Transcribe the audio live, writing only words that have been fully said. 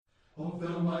Oh,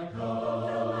 fill my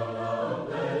cup,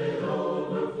 let it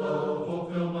overflow. Oh,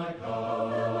 fill my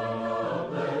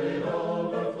cup, let it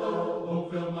overflow. Oh,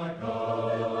 fill my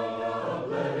cup,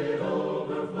 let it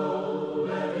overflow.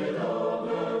 Let it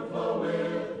overflow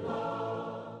with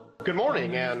love. Good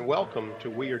morning and welcome to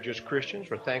We Are Just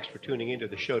Christians, or thanks for tuning into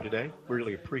the show today. We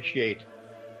really appreciate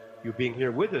you being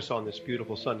here with us on this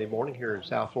beautiful Sunday morning here in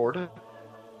South Florida.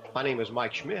 My name is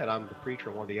Mike Schmidt. I'm the preacher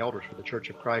and one of the elders for the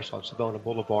Church of Christ on Savona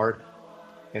Boulevard.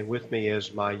 And with me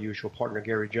is my usual partner,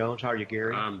 Gary Jones. How are you,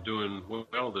 Gary? I'm doing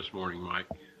well this morning, Mike.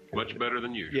 Much better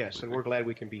than usual. Yes, and we're glad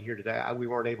we can be here today. We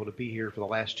weren't able to be here for the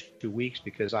last 2 weeks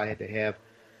because I had to have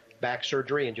back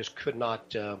surgery and just could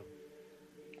not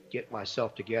get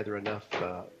myself together enough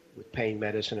with pain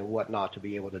medicine and whatnot to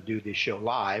be able to do this show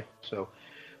live. So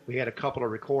we had a couple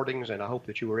of recordings, and I hope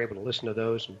that you were able to listen to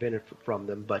those and benefit from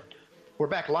them. But we're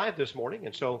back live this morning,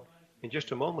 and so in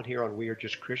just a moment here on We Are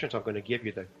Just Christians, I'm going to give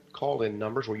you the call-in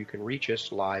numbers where you can reach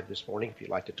us live this morning if you'd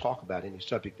like to talk about any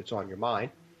subject that's on your mind.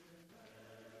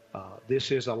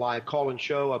 This is a live call-in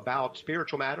show about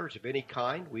spiritual matters of any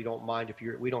kind. We don't mind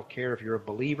we don't care if you're a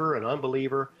believer, an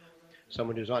unbeliever,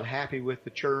 someone who's unhappy with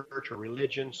the church or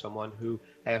religion, someone who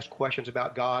asks questions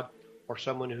about God, or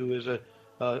someone who is a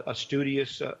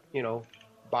studious,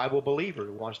 Bible believer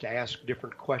who wants to ask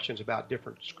different questions about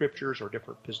different scriptures or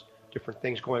different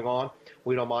things going on.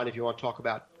 We don't mind if you want to talk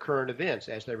about current events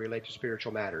as they relate to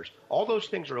spiritual matters. All those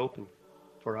things are open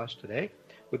for us today.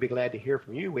 We'd be glad to hear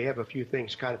from you. We have a few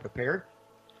things kind of prepared.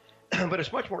 But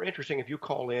it's much more interesting if you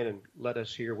call in and let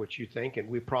us hear what you think, and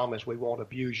we promise we won't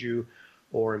abuse you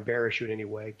or embarrass you in any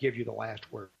way, give you the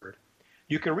last word.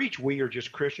 You can reach We Are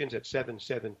Just Christians at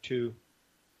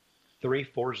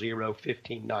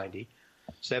 772-340-1590.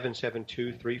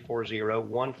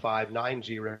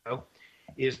 772-340-1590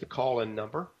 is the call-in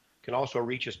number. You can also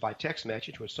reach us by text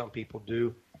message, which some people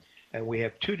do. And we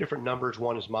have two different numbers.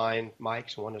 One is mine,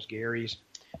 Mike's, and one is Gary's.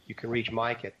 You can reach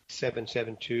Mike at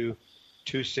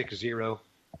 772-260-6120,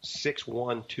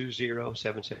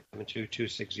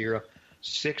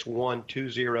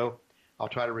 772-260-6120. I'll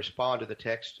try to respond to the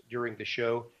text during the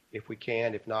show if we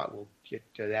can. If not, we'll get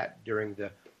to that during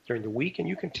the week, and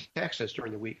you can text us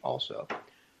during the week also.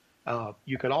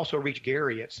 You can also reach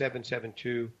Gary at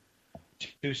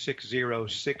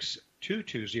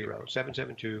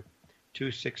 772-260-6220,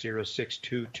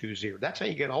 772-260-6220. That's how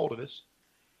you get a hold of us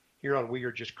here on We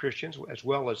Are Just Christians, as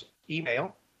well as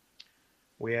email.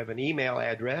 We have an email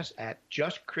address at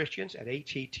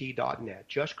justchristians@att.net,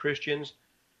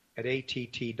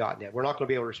 justchristians@att.net. We're not going to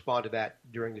be able to respond to that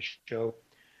during the show.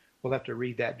 We'll have to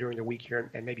read that during the week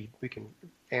here, and maybe we can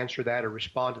answer that or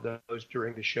respond to those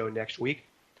during the show next week.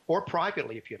 Or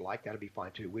privately, if you'd like. That'd be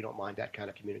fine, too. We don't mind that kind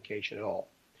of communication at all.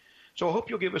 So I hope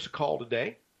you'll give us a call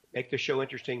today. Make the show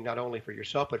interesting not only for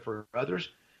yourself, but for others.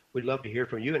 We'd love to hear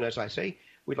from you. And as I say,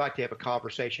 we'd like to have a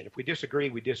conversation. If we disagree,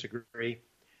 we disagree.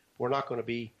 We're not going to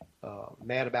be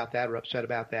mad about that or upset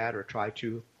about that or try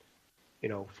to,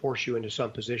 force you into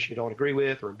some position you don't agree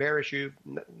with or embarrass you.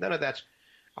 None of that's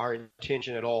our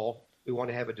intention at all. We want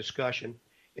to have a discussion.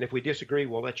 And if we disagree,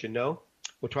 we'll let you know.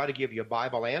 We'll try to give you a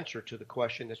Bible answer to the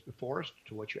question that's before us,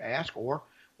 to what you ask, or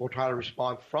we'll try to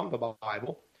respond from the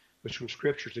Bible with some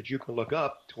scriptures that you can look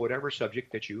up to whatever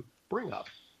subject that you bring up.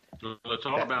 Well,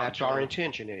 that's our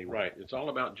intention anyway. Right. It's all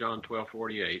about John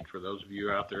 12:48. For those of you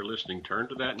out there listening, turn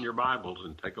to that in your Bibles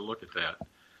and take a look at that.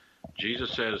 Jesus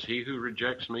says, "He who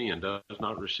rejects me and does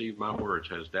not receive my words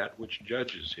has that which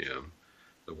judges him.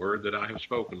 The word that I have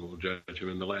spoken will judge him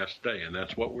in the last day." And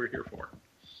that's what we're here for.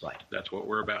 Right. That's what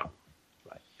we're about.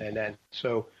 Right. And then,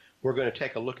 so we're going to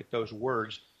take a look at those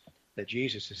words that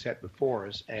Jesus has set before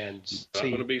us and see. It's not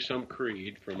going to be some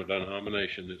creed from a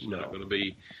denomination. It's not going to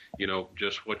be,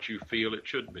 just what you feel it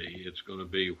should be. It's going to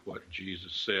be what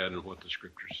Jesus said and what the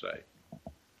scriptures say.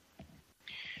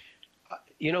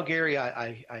 Gary,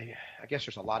 I guess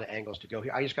there's a lot of angles to go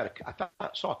here. I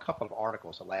saw a couple of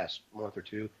articles the last month or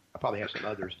two. I probably have some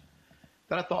others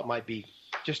that I thought might be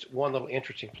just one little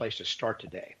interesting place to start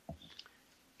today.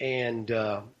 And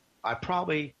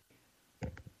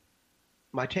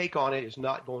my take on it is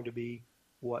not going to be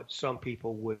what some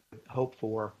people would hope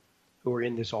for who are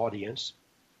in this audience,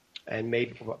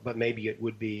 but maybe it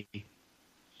would be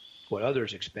what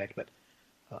others expect.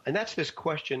 And that's this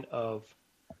question of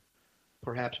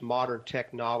perhaps modern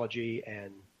technology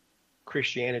and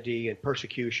Christianity and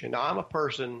persecution. Now, I'm a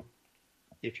person,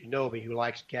 if you know me, who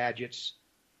likes gadgets.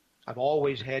 I've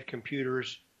always had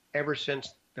computers ever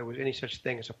since there was any such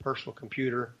thing as a personal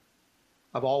computer.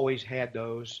 I've always had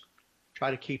those.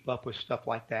 Try to keep up with stuff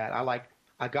like that. I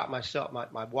got myself,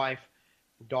 my wife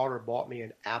and daughter bought me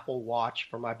an Apple Watch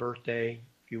for my birthday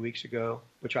few weeks ago,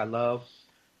 which I love,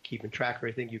 keeping track of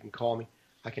everything. You can call me.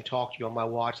 I can talk to you on my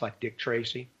watch like Dick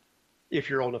Tracy, if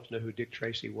you're old enough to know who Dick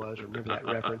Tracy was or remember that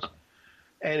reference.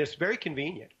 And it's very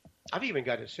convenient. I've even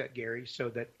got it set, Gary, so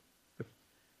that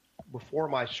before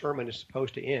my sermon is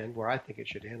supposed to end, where I think it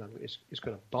should end, it's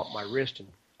going to bump my wrist and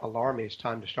alarm me. It's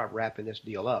time to start wrapping this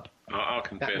deal up. I'll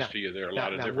confess to you, there are a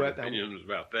lot of different opinions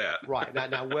about that. Right.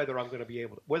 Now, whether I'm going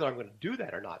to do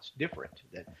that or not is different.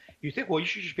 Then you think, well, you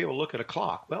should just be able to look at a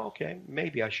clock. Well, okay,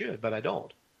 maybe I should, but I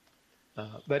don't.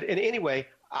 But anyway,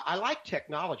 I like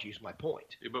technology is my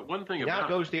point. Yeah, but one thing now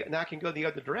I can go the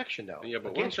other direction, though. Yeah,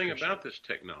 but one thing about this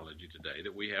technology today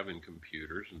that we have in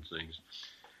computers and things,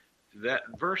 that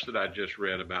verse that I just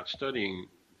read about studying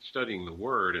the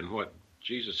Word, and what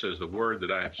Jesus says, the word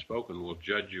that I have spoken will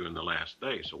judge you in the last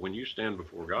day. So when you stand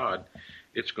before God,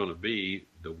 it's going to be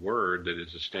the Word that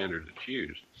is the standard that's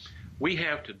used. We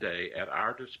have today at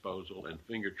our disposal and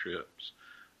fingertips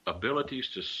abilities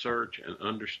to search and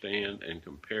understand and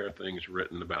compare things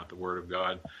written about the Word of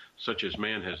God, such as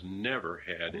man has never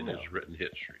had in his written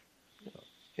history.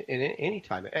 In any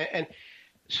time. And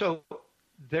so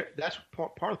that's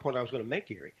part of the point I was going to make,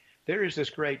 Gary. There is this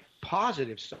great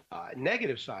positive side,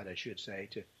 negative side, I should say,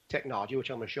 to technology, which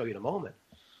I'm going to show you in a moment.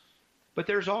 But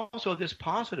there's also this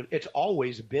positive. It's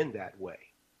always been that way.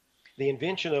 The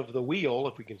invention of the wheel,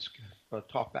 if we can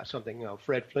talk about something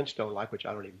Fred Flintstone-like, which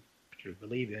I don't even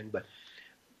believe in, but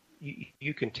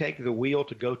you can take the wheel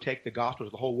to go take the gospel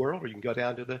to the whole world, or you can go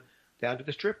down to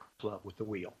the strip club with the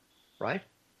wheel, right?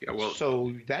 Yeah, well,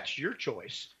 so that's your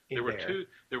choice. There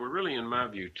were really, in my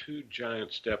view, two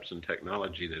giant steps in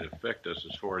technology that affect us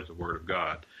as far as the Word of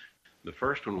God. The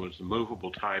first one was the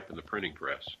movable type and the printing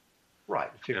press. Right.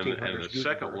 And the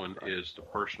second one is the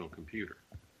personal computer.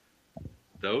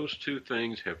 Those two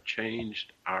things have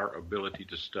changed our ability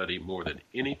to study more than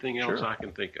anything else I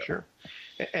can think of. Sure.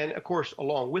 And, of course,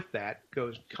 along with that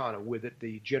goes kind of with it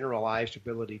the generalized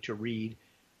ability to read,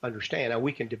 understand. Now,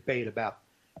 we can debate about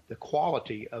the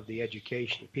quality of the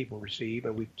education people receive,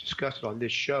 and we've discussed it on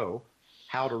this show,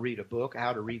 how to read a book,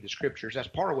 how to read the Scriptures. That's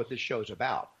part of what this show is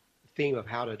about, the theme of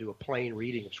how to do a plain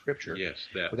reading of Scripture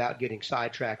without getting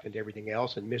sidetracked into everything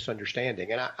else and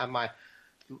misunderstanding. And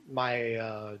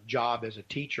my job as a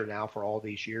teacher now for all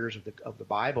these years of the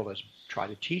Bible is try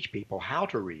to teach people how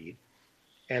to read.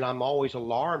 And I'm always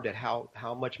alarmed at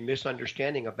how much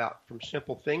misunderstanding from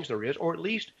simple things there is, or at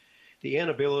least the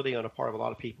inability on the part of a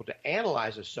lot of people to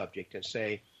analyze a subject and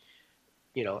say,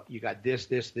 you got this,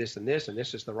 and this, and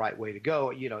this is the right way to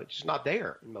go. It's just not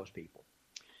there in most people.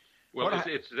 Well,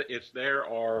 it's there,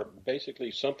 or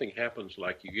basically something happens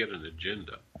like you get an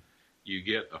agenda. You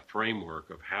get a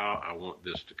framework of how I want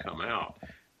this to come out,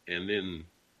 and then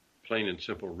plain and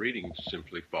simple reading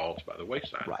simply falls by the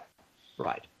wayside.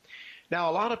 Right.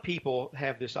 Now, a lot of people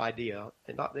have this idea,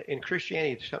 and in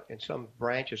Christianity, in some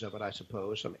branches of it, I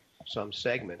suppose, some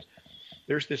segments,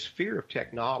 there's this fear of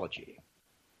technology,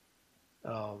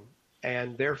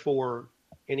 and therefore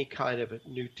any kind of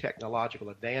new technological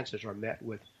advances are met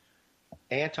with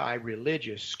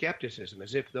anti-religious skepticism,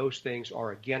 as if those things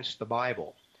are against the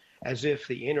Bible, as if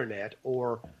the internet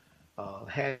or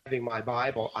having my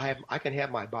Bible, I can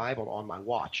have my Bible on my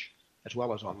watch as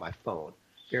well as on my phone,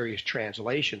 various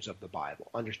translations of the Bible,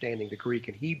 understanding the Greek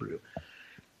and Hebrew.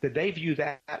 That they view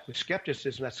that with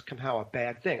skepticism, that's somehow a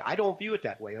bad thing. I don't view it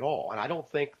that way at all. And I don't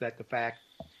think that the fact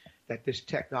that this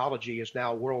technology is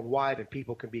now worldwide and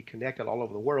people can be connected all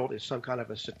over the world is some kind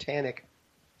of a satanic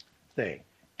thing.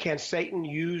 Can Satan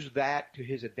use that to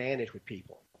his advantage with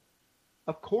people?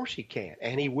 Of course he can,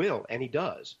 and he will, and he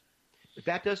does. But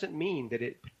that doesn't mean that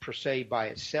it per se by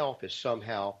itself is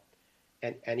somehow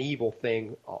an evil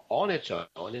thing on its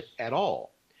own at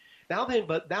all. Now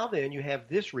then, you have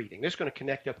this reading. This is going to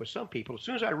connect up with some people. As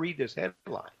soon as I read this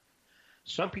headline,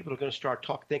 some people are going to start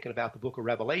thinking about the book of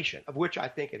Revelation, of which I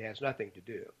think it has nothing to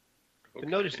do. Okay. But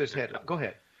notice this headline. Go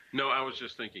ahead. No, I was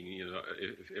just thinking,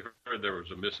 if there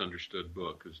was a misunderstood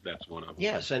book, because that's one of them.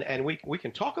 Yes, and we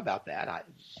can talk about that.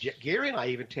 Gary and I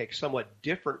even take somewhat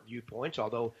different viewpoints,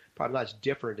 although probably not as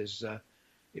different as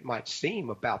it might seem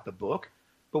about the book,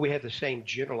 but we have the same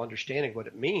general understanding of what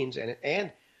it means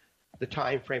and the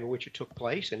time frame in which it took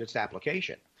place and its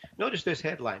application. Notice this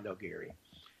headline, though, Gary.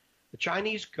 The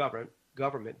Chinese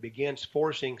government begins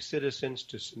forcing citizens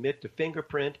to submit to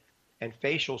fingerprint and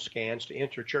facial scans to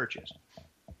enter churches.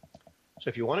 So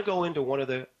if you want to go into one of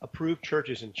the approved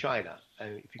churches in China,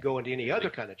 and if you go into any other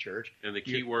kind of church, and the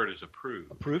key word is approved.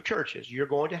 Approved churches, you're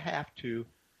going to have to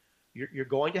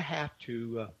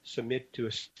submit to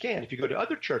a scan. If you go to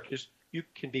other churches, you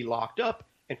can be locked up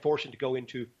and forced to go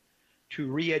into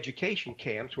to re-education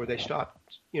camps where they stop,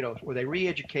 where they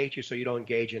re-educate you so you don't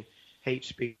engage in hate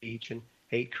speech and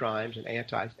hate crimes and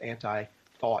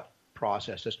anti-thought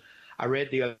processes. I read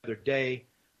the other day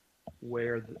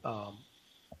where,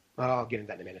 I'll get into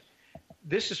that in a minute.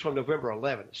 This is from November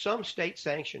 11th. Some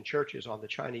state-sanctioned churches on the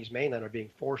Chinese mainland are being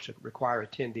forced to require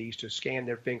attendees to scan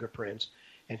their fingerprints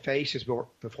and faces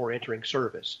before entering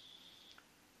service,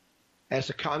 as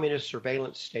the communist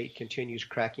surveillance state continues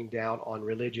cracking down on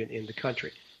religion in the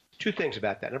country. Two things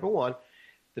about that. Number one,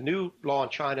 the new law in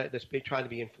China that's been trying to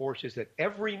be enforced is that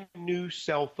every new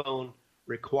cell phone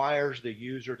requires the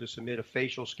user to submit a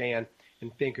facial scan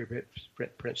and fingerprint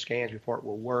scans before it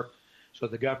will work, so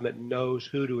the government knows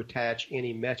who to attach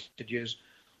any messages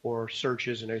or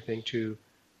searches and everything to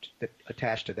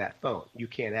attach to that phone. You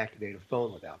can't activate a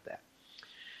phone without that.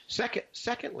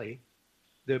 Secondly,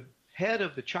 the head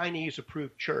of the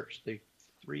Chinese-approved church, the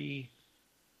three-ring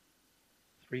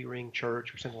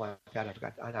church or something like that, I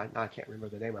forgot. I can't remember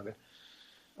the name of it.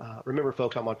 Remember,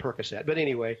 folks, I'm on Percocet. But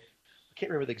anyway, I can't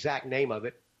remember the exact name of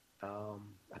it.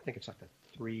 I think it's like the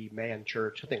three-man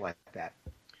church, something like that.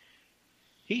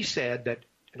 He said that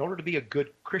in order to be a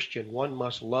good Christian, one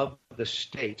must love the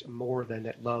state more than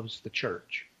it loves the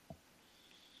church.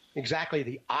 Exactly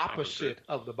the opposite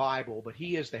of the Bible, but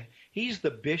he's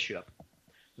the bishop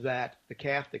that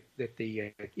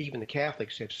even the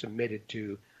Catholics have submitted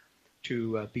to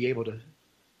be able to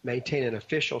maintain an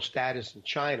official status in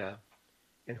China.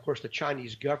 And of course, the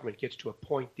Chinese government gets to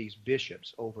appoint these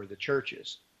bishops over the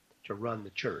churches to run the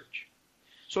church.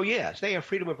 So yes, they have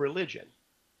freedom of religion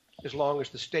as long as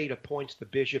the state appoints the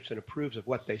bishops and approves of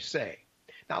what they say.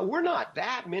 Now, we're not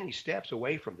that many steps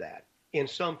away from that in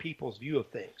some people's view of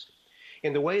things.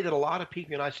 In the way that a lot of people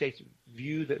in the United States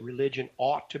view that religion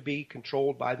ought to be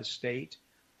controlled by the state,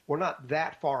 we're not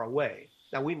that far away.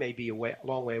 Now, we may be a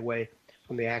long way away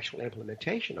from the actual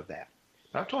implementation of that.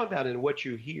 But I'm talking about in what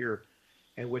you hear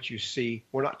and what you see,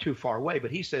 we're not too far away.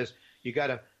 But he says you got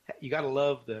to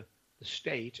love the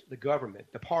state, the government,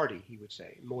 the party, he would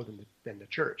say, more than the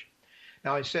church.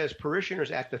 Now, it says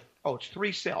parishioners at it's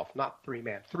three self, not three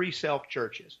man, three self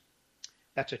churches.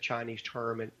 That's a Chinese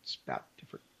term, and it's about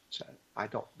different. I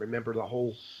don't remember the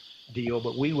whole deal,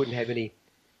 but we don't have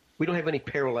any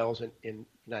parallels in the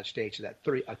United States to that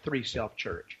a three self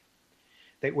church,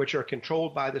 which are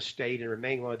controlled by the state and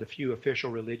remain one of the few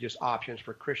official religious options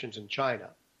for Christians in China.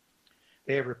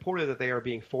 They have reported that they are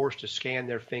being forced to scan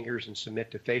their fingers and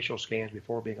submit to facial scans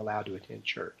before being allowed to attend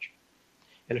church.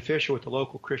 An official with the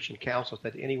local Christian council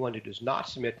said that anyone who does not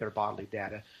submit their bodily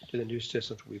data to the new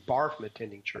systems will be barred from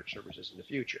attending church services in the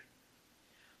future.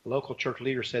 The local church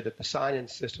leader said that the sign-in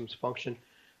systems function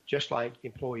just like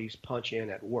employees punch in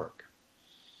at work.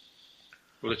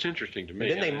 Well, it's interesting to me.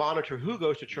 And then they monitor who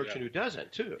goes to church and who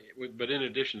doesn't, too. But in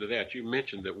addition to that, you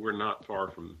mentioned that we're not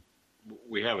far from,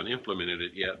 we haven't implemented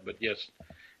it yet, but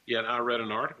yet I read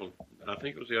an article, I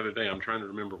think it was the other day, I'm trying to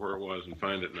remember where it was and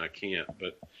find it and I can't,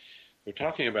 but we're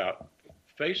talking about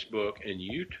Facebook and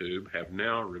YouTube have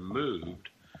now removed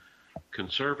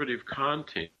conservative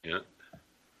content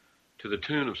to the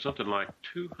tune of something like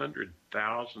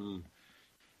 200,000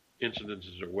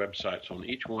 incidences or websites on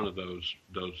each one of those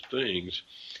things,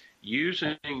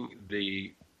 using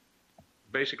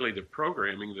basically the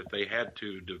programming that they had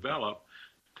to develop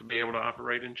to be able to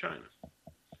operate in China.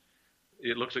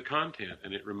 It looks at content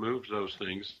and it removes those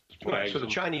things. So the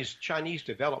Chinese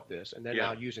developed this, and they're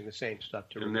now using the same stuff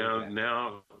to remove that.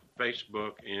 Now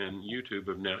Facebook and YouTube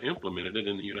have now implemented it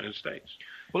in the United States.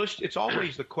 Well, it's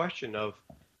always the question of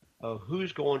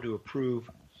who's going to approve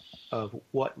of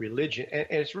what religion, and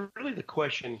it's really the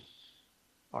question.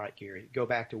 All right, Gary, go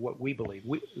back to what we believe.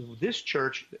 This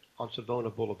church on Savona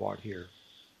Boulevard here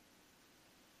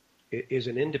is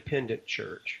an independent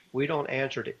church. We don't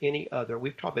answer to any other.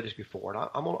 We've talked about this before, and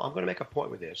I'm going to make a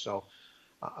point with this. So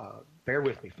bear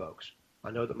with me, folks.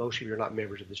 I know that most of you are not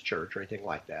members of this church or anything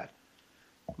like that,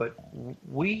 but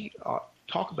we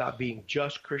talk about being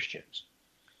just Christians.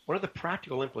 One of the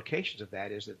practical implications of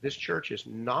that is that this church is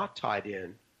not tied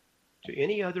in to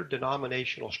any other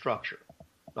denominational structure,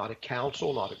 not a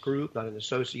council, not a group, not an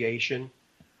association,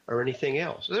 or anything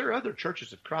else. There are other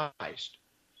churches of Christ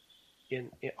in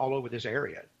all over this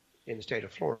area in the state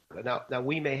of Florida. Now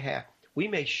we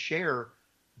may share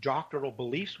doctrinal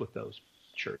beliefs with those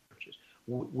churches.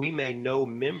 We may know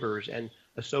members and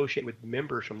associate with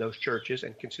members from those churches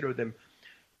and consider them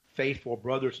faithful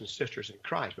brothers and sisters in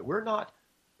Christ, but we're not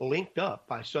linked up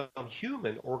by some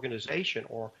human organization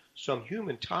or some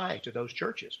human tie to those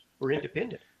churches. We're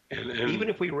independent, even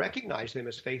if we recognize them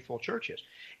as faithful churches.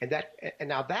 And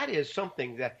now that is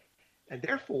something that, and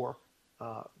therefore,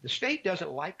 the state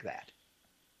doesn't like that.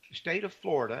 the state of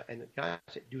Florida and the United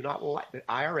States do not like, the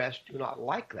IRS do not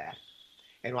like that.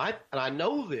 And I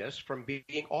know this from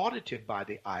being audited by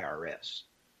the IRS.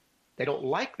 They don't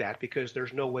like that because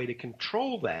there's no way to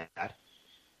control that,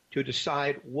 to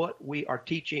decide what we are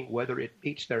teaching, whether it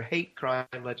meets their hate crime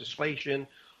legislation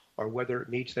or whether it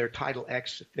meets their Title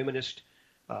X feminist,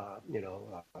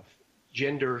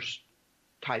 genders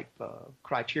type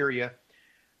criteria.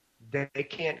 They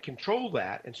can't control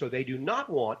that, and so they do not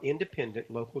want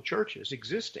independent local churches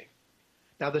existing.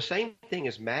 Now, the same thing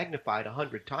is magnified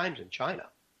 100 times in China.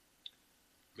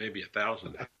 Maybe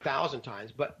 1,000. 1,000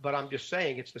 times, but I'm just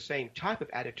saying it's the same type of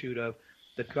attitude of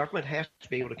the government has to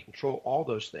be able to control all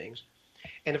those things.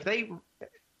 And if they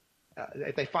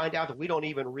find out that we don't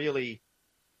even really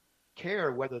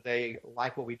care whether they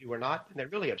like what we do or not, then they're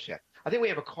really upset. I think we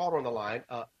have a caller on the line.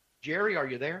 Jerry, are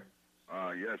you there?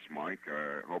 Yes, Mike.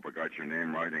 I hope I got your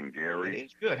name right, and Gary.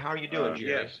 It's good. How are you doing,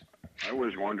 Jerry? Yes. I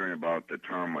was wondering about the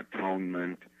term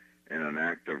atonement and an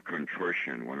act of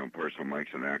contrition, when a person makes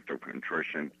an act of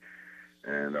contrition.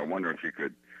 And I wonder if you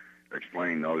could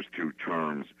explain those two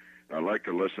terms. I'd like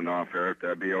to listen off air, if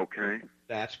that'd be okay.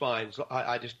 That's fine. So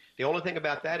the only thing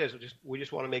about that is we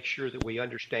just want to make sure that we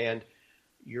understand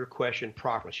your question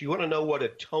properly. So you want to know what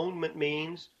atonement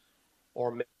means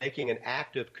or making an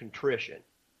act of contrition.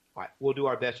 All right, we'll do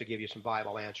our best to give you some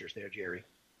Bible answers there, Jerry.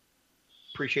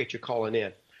 Appreciate you calling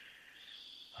in.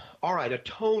 All right,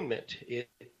 atonement.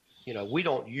 We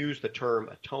don't use the term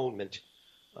atonement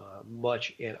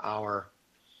much in our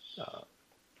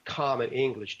common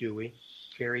English, do we,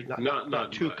 Gary?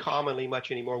 Not too commonly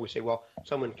much anymore. We say, well,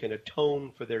 someone can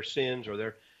atone for their sins or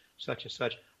their such and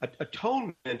such.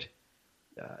 Atonement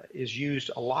is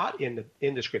used a lot in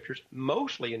the Scriptures.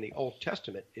 Mostly in the Old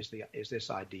Testament is this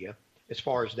idea. As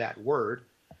far as that word,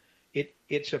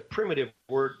 it's a primitive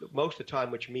word most of the time,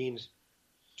 which means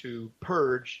to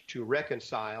purge, to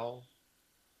reconcile,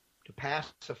 to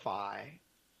pacify,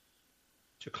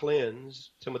 to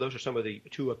cleanse. Some of those are some of the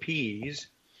to appease,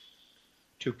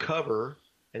 to cover,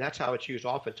 and that's how it's used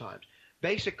oftentimes.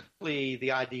 Basically,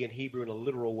 the idea in Hebrew in a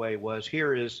literal way was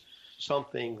here is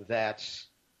something that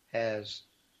has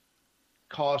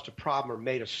caused a problem or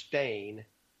made a stain.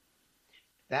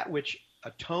 That which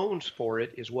atones for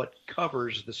it is what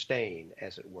covers the stain,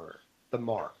 as it were, the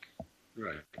mark.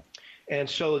 Right. And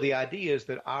so the idea is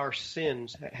that our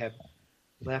sins have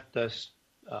left us,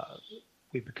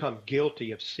 we've become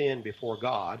guilty of sin before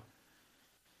God,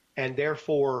 and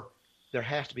therefore there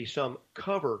has to be some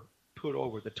cover put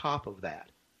over the top of that,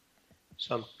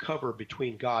 some cover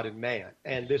between God and man.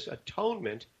 And this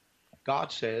atonement,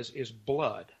 God says, is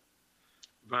blood.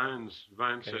 Vines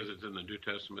says it's in the New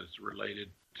Testament. It's related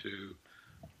to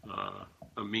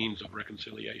a means of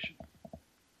reconciliation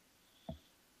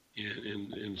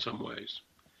in some ways.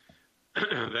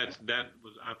 that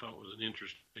was, I thought, was an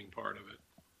interesting part of it.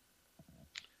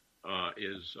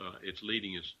 It's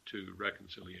leading us to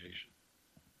reconciliation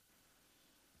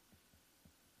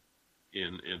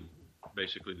in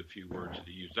basically the few words that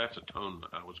he used. That's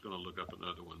atonement. I was going to look up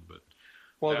another one, but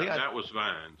that was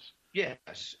Vines.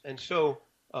 Yes, and so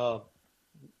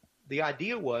the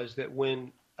idea was that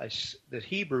when the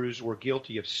Hebrews were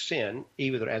guilty of sin,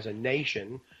 either as a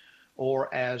nation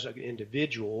or as an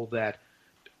individual, that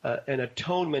an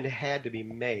atonement had to be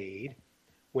made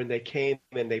when they came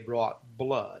and they brought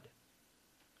blood.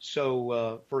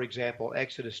 So, for example,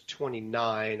 Exodus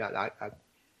 29, I'm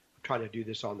trying to do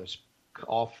this on this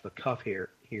off the cuff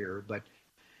here, but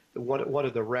one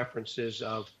of the references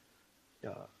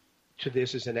to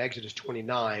this is in Exodus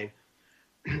 29,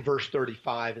 verse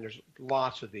 35, and there's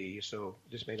lots of these, so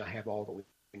this may not have all that we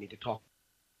need to talk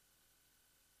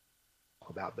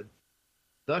about. But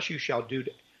thus you shall do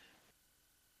to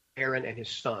Aaron and his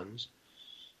sons,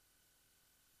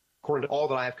 according to all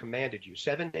that I have commanded you.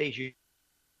 7 days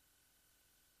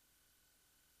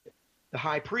the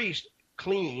high priest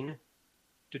clean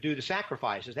to do the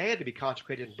sacrifices. They had to be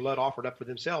consecrated and blood offered up for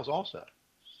themselves also.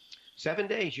 7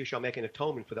 days you shall make an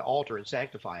atonement for the altar and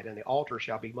sanctify it, and the altar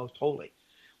shall be most holy.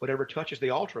 Whatever touches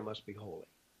the altar must be holy.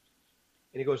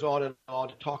 And he goes on and on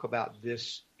to talk about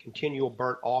this continual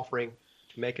burnt offering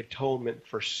to make atonement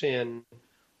for sin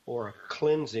or a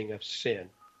cleansing of sin,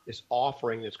 this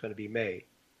offering that's going to be made.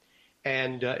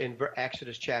 And in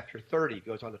Exodus chapter 30, he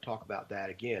goes on to talk about that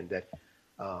again, that,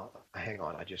 hang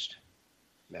on, I just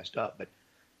messed up, but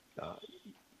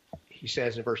he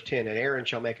says in verse 10, and Aaron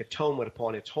shall make atonement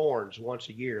upon its horns once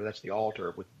a year, that's the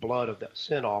altar, with blood of the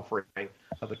sin offering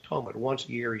of atonement. Once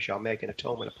a year he shall make an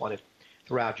atonement upon it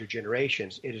throughout your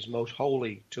generations. It is most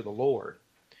holy to the Lord.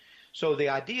 So the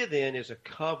idea then is a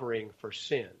covering for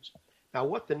sins. Now,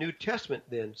 what the New Testament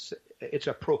then,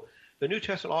 the New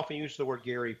Testament often uses the word,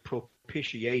 Gary,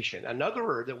 propitiation, another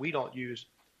word that we don't use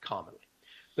commonly.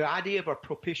 The idea of a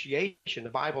propitiation, the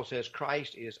Bible says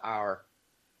Christ is our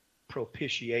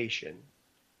propitiation,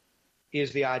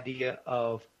 is the idea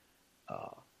of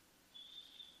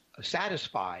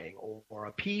satisfying or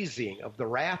appeasing of the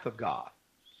wrath of God.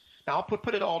 Now, I'll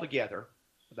put it all together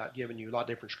without giving you a lot of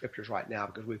different scriptures right now,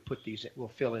 because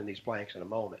we'll fill in these blanks in a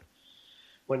moment.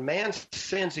 When man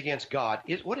sins against God,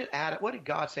 what did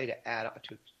God say to Adam?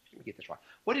 Let me get this right.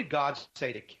 What did God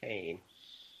say to Cain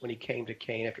when he came to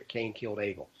Cain after Cain killed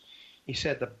Abel? He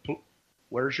said,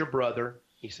 "Where's your brother?"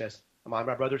 He says, "Am I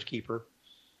my brother's keeper?"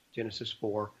 Genesis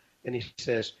 4. And he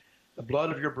says, "The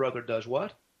blood of your brother does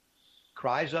what?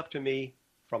 Cries up to me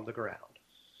from the ground."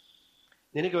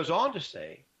 Then he goes on to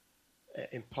say,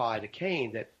 imply to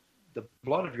Cain that the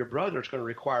blood of your brother is going to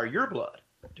require your blood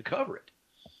to cover it.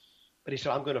 But he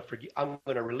said, I'm going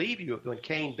to relieve you. When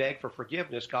Cain begged for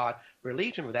forgiveness, God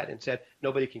relieved him of that and said,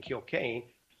 nobody can kill Cain.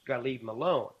 You've got to leave him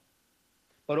alone.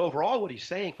 But overall, what he's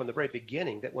saying from the very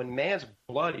beginning, that when man's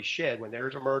blood is shed, when there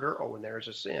is a murder or when there is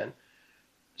a sin,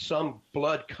 some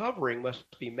blood covering must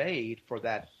be made for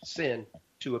that sin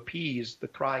to appease the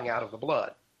crying out of the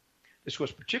blood. This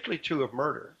was particularly true of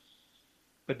murder,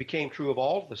 but became true of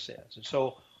all of the sins. And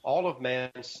so all of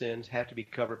man's sins have to be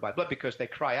covered by blood, because they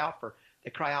cry out for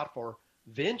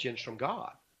vengeance from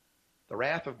God. The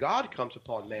wrath of God comes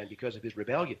upon man because of his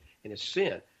rebellion and his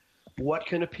sin. What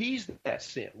can appease that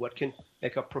sin? What can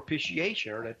make a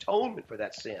propitiation or an atonement for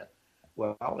that sin?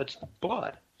 Well, it's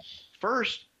blood.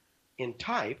 First, in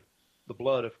type, the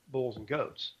blood of bulls and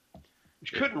goats,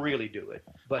 which couldn't really do it,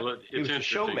 but it was to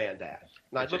show man that.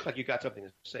 Now, it looks like you got something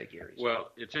to say, Gary.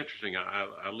 Well, it's interesting.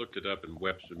 I looked it up in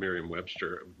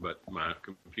Merriam-Webster, but my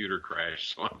computer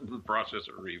crashed, so I'm in the process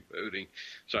of rebooting,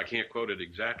 so I can't quote it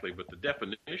exactly. But the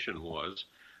definition was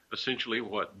essentially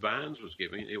what Vines was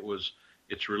giving.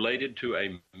 It's related to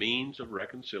a means of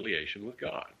reconciliation with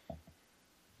God.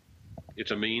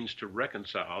 It's a means to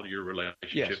reconcile your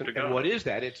relationship to God. And what is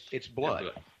that? It's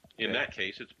blood. In that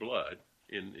case, it's blood.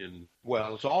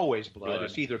 Well, it's always blood.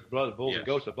 It's either blood of bulls and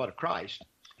goats or blood of Christ.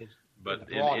 But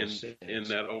in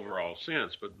that overall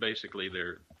sense, but basically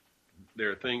there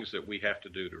are things that we have to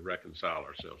do to reconcile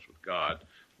ourselves with God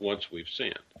once we've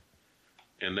sinned.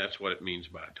 And that's what it means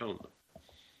by atonement.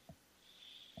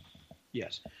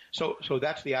 Yes. So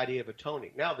that's the idea of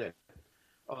atoning. Now then,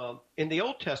 in the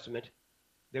Old Testament,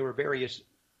 there were various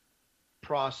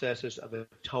processes of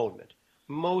atonement.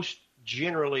 Most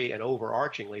generally and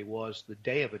overarchingly was the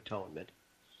Day of Atonement,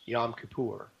 Yom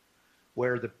Kippur,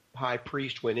 where the high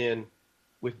priest went in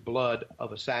with blood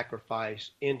of a sacrifice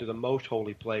into the most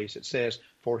holy place, it says,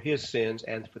 for his sins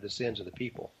and for the sins of the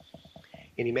people.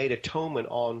 And he made atonement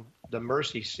on the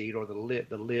mercy seat, or the lid,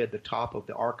 the top of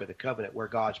the Ark of the Covenant, where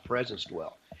God's presence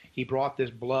dwelt. He brought this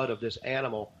blood of this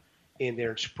animal in there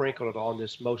and sprinkled it on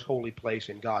this most holy place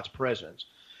in God's presence.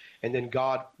 And then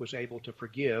God was able to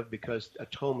forgive because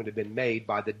atonement had been made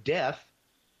by the death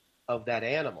of that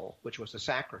animal, which was a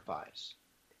sacrifice,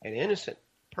 an innocent,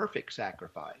 perfect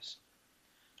sacrifice.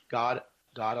 God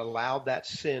allowed that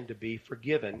sin to be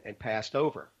forgiven and passed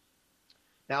over.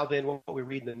 Now then, what we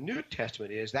read in the New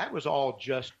Testament is that was all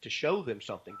just to show them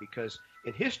something, because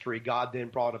in history, God then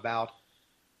brought about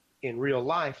in real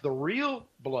life the real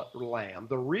lamb,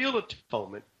 the real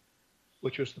atonement,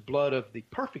 which was the blood of the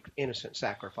perfect innocent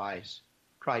sacrifice,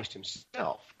 Christ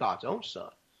himself, God's own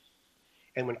son.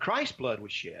 And when Christ's blood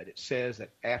was shed, it says that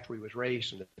after he was raised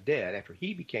from the dead, after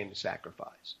he became the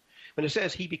sacrifice. When it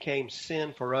says he became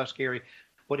sin for us, Gary,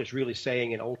 what it's really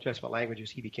saying in Old Testament language is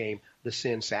he became the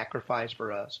sin sacrifice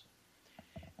for us.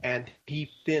 And he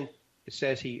then, it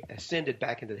says he ascended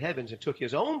back into the heavens and took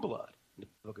his own blood, in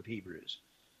the book of Hebrews,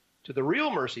 to the real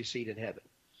mercy seat in heaven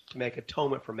to make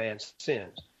atonement for man's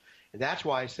sins. And that's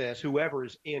why it says whoever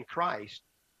is in Christ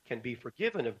can be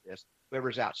forgiven of this. Whoever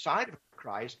is outside of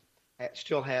Christ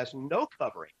still has no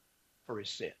covering for his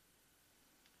sin.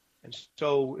 And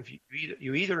so if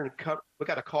you either we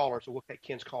got a caller, so we'll take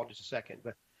Ken's call in just a second,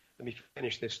 but let me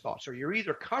finish this thought. So you're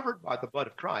either covered by the blood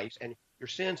of Christ and your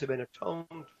sins have been atoned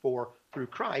for through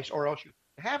Christ, or else you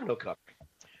have no covering.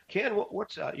 Ken,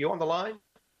 what's you on the line?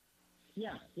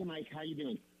 Yeah. Hey, Mike. How you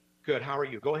doing? Good. How are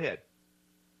you? Go ahead.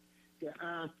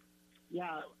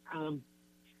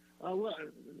 Well,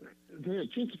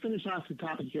 just to finish off the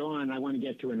topic you're on, I want to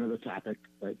get to another topic.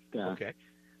 But okay.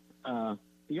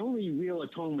 The only real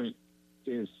atonement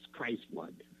is Christ's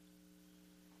blood.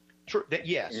 True.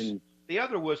 Yes. And, the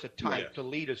other was a type to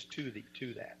lead us to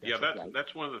that.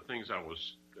 That's one of the things I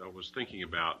was thinking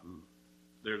about.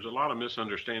 there's a lot of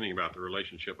misunderstanding about the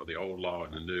relationship of the old law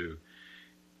and the new.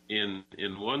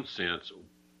 In one sense,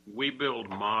 we build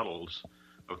models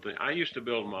of things. I used to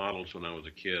build models when I was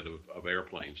a kid of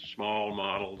airplanes, small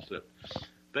models that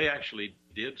they actually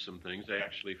did some things.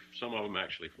 Some of them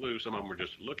actually flew, some of them were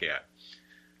just to look at,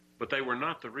 but they were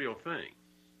not the real thing.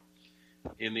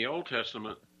 In the Old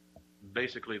Testament,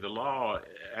 basically the law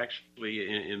actually,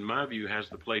 in my view, has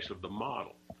the place of the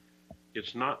model.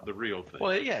 It's not the real thing.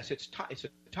 Well, yes, it's a type. It's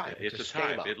a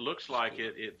type. It looks like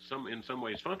it. In some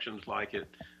ways functions like it,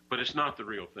 but it's not the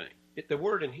real thing. The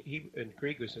word in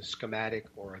Greek was a schematic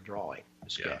or a drawing, a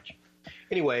sketch. Yeah.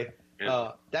 Anyway,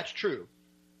 that's true.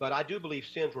 But I do believe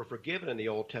sins were forgiven in the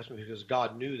Old Testament because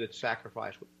God knew that the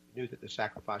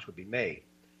sacrifice would be made.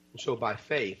 And so by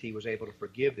faith, he was able to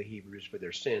forgive the Hebrews for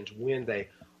their sins when they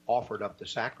offered up the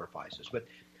sacrifices. But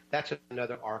that's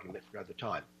another argument for another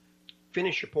time.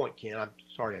 Finish your point, Ken. I'm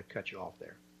sorry I cut you off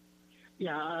there.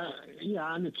 Yeah,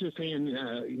 I'm just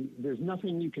saying there's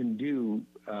nothing you can do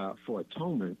for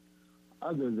atonement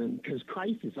other than, because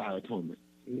Christ is our atonement.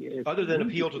 Other than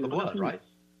appeal to the blood, right?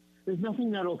 There's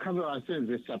nothing that will cover our sins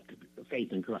except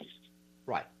faith in Christ.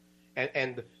 Right.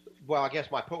 And well, I guess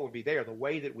my point would be there. The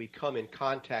way that we come in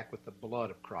contact with the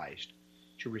blood of Christ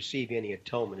to receive any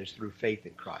atonement is through faith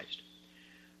in Christ.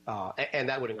 And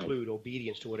that would include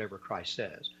obedience to whatever Christ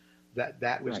says.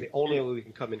 That was the only way we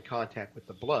can come in contact with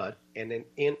the blood, and then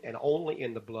only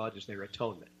in the blood is there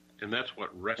atonement. And that's what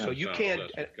reconciles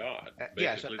us with God.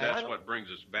 Basically, that's what brings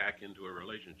us back into a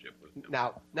relationship with Him.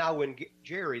 Now, when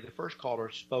Jerry, the first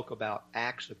caller, spoke about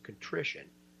acts of contrition,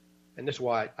 and this is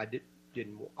why I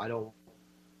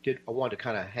wanted to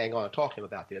kind of hang on and talk to him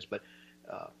about this. But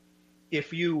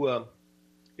if you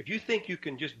think you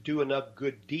can just do enough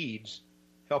good deeds,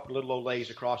 helping little old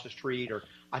ladies across the street, or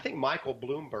I think Michael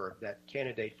Bloomberg, that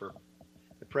candidate for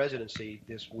the presidency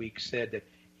this week, said that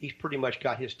he's pretty much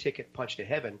got his ticket punched to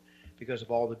heaven because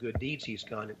of all the good deeds he's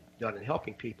done in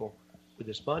helping people with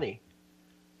this money.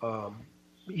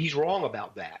 He's wrong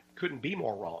about that. Couldn't be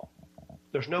more wrong.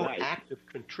 There's no act of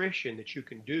contrition that you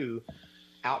can do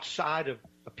outside of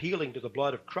appealing to the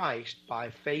blood of Christ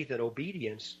by faith and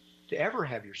obedience to ever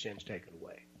have your sins taken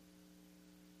away.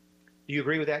 Do you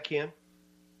agree with that, Ken?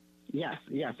 Yes,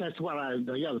 that's what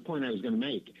the point I was going to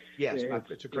make. Yes,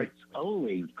 it's a great. It's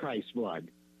only Christ's blood.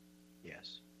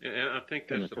 Yes, and I think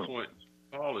that's the point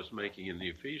Paul is making in the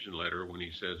Ephesian letter when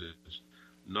he says it's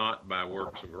not by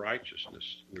works of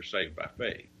righteousness we're saved by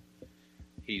faith.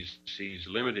 He's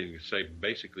limiting to say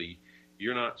basically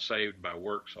you're not saved by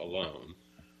works alone.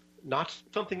 Not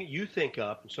something that you think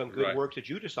up and some good works that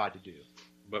you decide to do.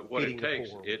 But what it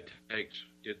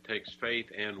takes faith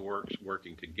and works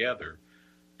working together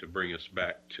to bring us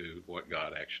back to what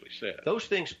God actually said. Those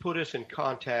things put us in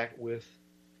contact with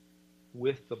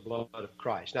the blood of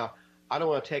Christ. Now, I don't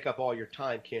want to take up all your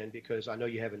time, Ken, because I know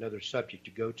you have another subject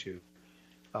to go to.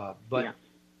 But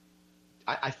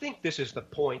I think this is the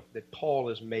point that Paul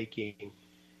is making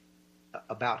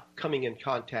about coming in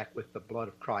contact with the blood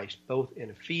of Christ, both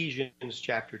in Ephesians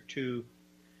chapter 2,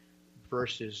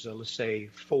 verses, let's say,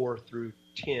 4 through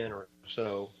 10 or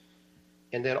so,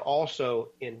 and then also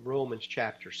in Romans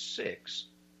chapter 6,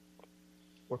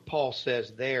 where Paul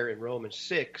says there in Romans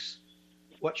 6,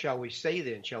 what shall we say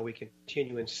then? Shall we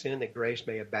continue in sin that grace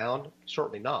may abound?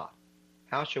 Certainly not.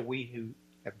 How shall we who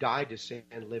have died to sin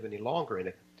live any longer in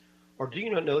it? Or do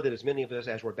you not know that as many of us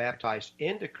as were baptized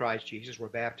into Christ Jesus were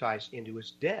baptized into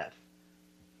his death?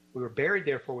 We were buried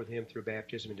therefore with him through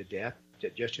baptism into death,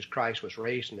 that just as Christ was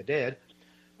raised from the dead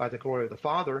by the glory of the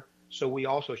Father, so we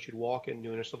also should walk in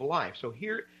newness of life. So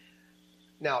here,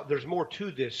 now there's more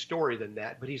to this story than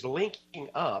that, but he's linking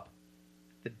up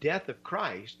the death of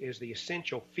Christ is the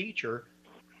essential feature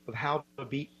of how to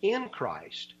be in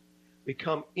Christ. We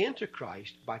come into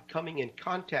Christ by coming in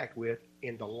contact with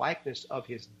in the likeness of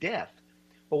his death.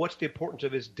 Well, what's the importance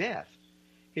of his death?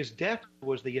 His death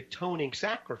was the atoning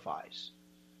sacrifice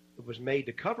that was made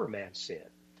to cover man's sin.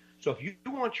 So if you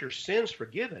want your sins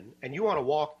forgiven and you want to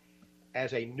walk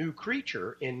as a new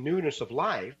creature in newness of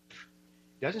life,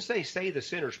 it doesn't say the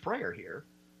sinner's prayer here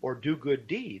or do good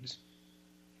deeds.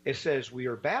 It says we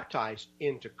are baptized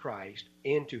into Christ,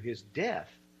 into his death,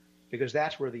 because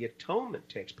that's where the atonement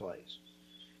takes place.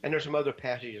 And there's some other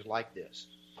passages like this.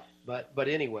 But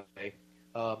anyway,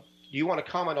 do you want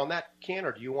to comment on that, Ken,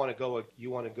 or do you want to go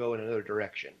in another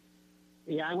direction?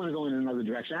 Yeah, I want to go in another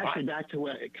direction. Actually, back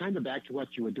to what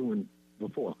you were doing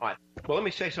before. All right. Well, let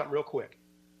me say something real quick.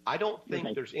 I don't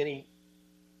think there's any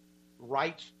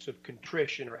rites of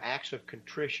contrition or acts of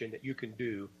contrition that you can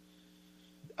do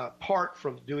apart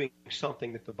from doing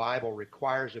something that the Bible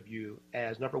requires of you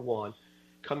as, number one,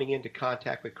 coming into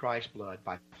contact with Christ's blood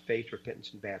by faith,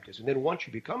 repentance, and baptism. And then once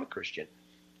you become a Christian,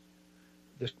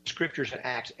 the scriptures in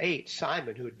Acts 8,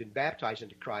 Simon, who had been baptized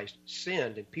into Christ,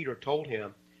 sinned, and Peter told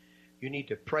him, you need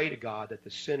to pray to God that the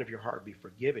sin of your heart be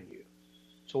forgiven you.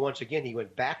 So once again, he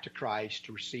went back to Christ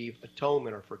to receive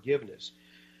atonement or forgiveness.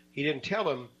 He didn't tell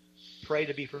him, pray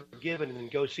to be forgiven and then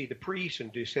go see the priest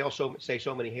and say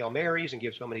so many Hail Marys and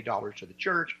give so many dollars to the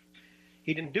church.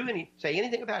 He didn't say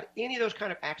anything about any of those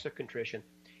kind of acts of contrition.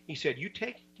 He said, you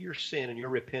take your sin and your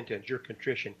repentance, your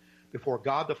contrition, before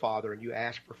God the Father, and you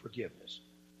ask for forgiveness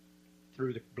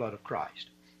through the blood of Christ.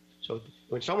 So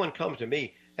when someone comes to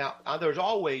me, now there's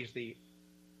always the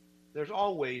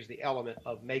element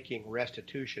of making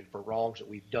restitution for wrongs that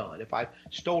we've done. If I've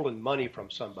stolen money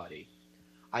from somebody,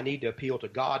 I need to appeal to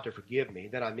God to forgive me.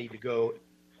 Then I need to go,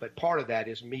 but part of that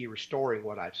is me restoring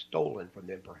what I've stolen from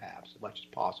them, perhaps, as much as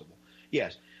possible.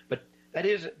 Yes, but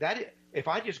if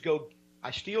I just go,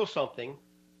 I steal something,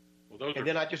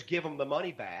 then I just give them the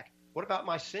money back. What about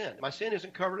my sin? My sin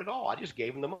isn't covered at all. I just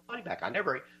gave them the money back. I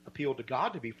never appealed to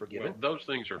God to be forgiven. Well, those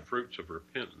things are fruits of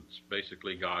repentance.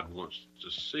 Basically, God wants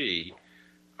to see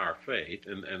our faith,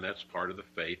 and that's part of the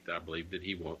faith, I believe, that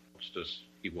He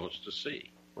wants to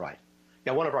see. Right.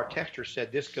 Now, one of our texters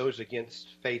said this goes against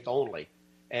faith only,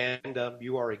 and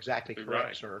you are exactly correct,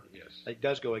 right, sir. Yes. It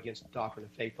does go against the doctrine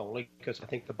of faith only, because I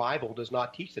think the Bible does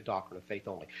not teach the doctrine of faith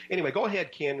only. Anyway, go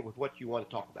ahead, Ken, with what you want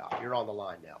to talk about. You're on the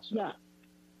line now. So. Yeah.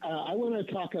 I want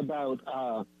to talk about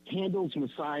Handel's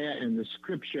Messiah and the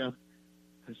scripture,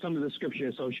 some of the scripture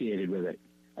associated with it.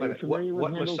 Are you familiar with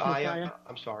Handel's Messiah?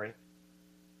 I'm sorry.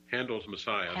 Handel's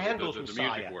Messiah. Handel's the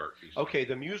Messiah. music work. Okay,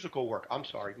 the musical work. I'm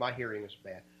sorry. My hearing is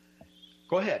bad.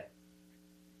 Go ahead.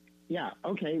 Yeah,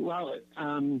 okay. Well,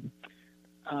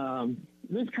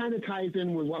 this kind of ties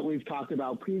in with what we've talked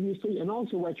about previously and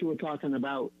also what you were talking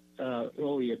about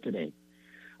earlier today.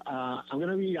 I'm going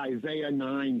to read Isaiah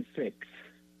 9:6.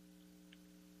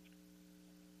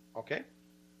 Okay.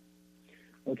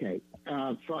 Okay.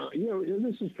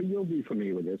 This is you'll be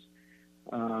familiar with this.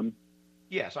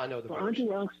 Yes, I know the verse. For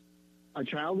unto us a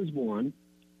child is born,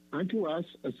 unto us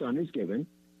a son is given,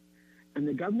 and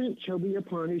the government shall be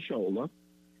upon his shoulder,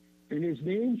 and his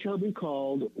name shall be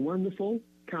called Wonderful,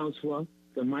 Counselor,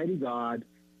 the Mighty God,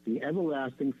 the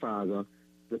Everlasting Father,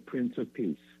 the Prince of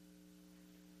Peace.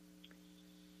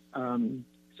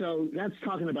 So that's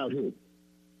talking about who?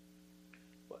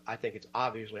 I think it's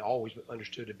obviously always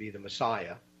understood to be the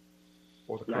Messiah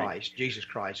or the Christ, Jesus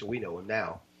Christ, so we know him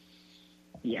now.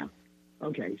 Yeah.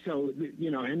 Okay. So,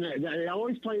 and they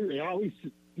always,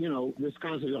 this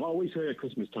concert is always heard at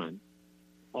Christmas time.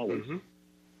 Always. Mm-hmm.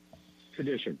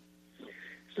 Tradition.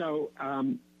 So,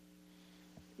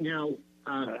 now,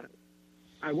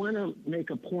 I want to make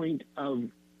a point of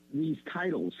these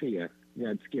titles here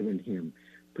that's given him,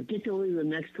 particularly the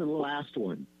next to the last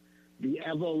one. The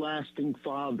Everlasting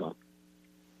Father.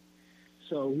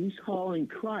 So he's calling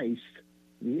Christ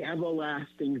the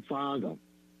Everlasting Father.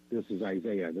 This is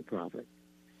Isaiah the prophet.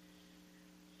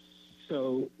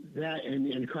 So that,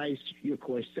 and Christ, of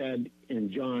course, said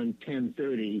in John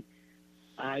 10:30,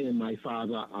 I and my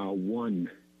Father are one.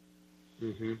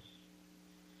 Mm-hmm.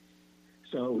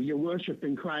 So you're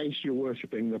worshiping Christ, you're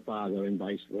worshiping the Father, and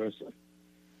vice versa.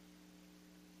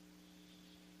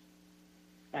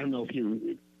 I don't know if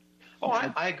you... Oh,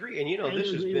 I agree. And,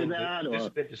 this has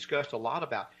been discussed a lot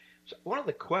about. So one of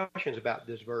the questions about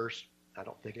this verse, I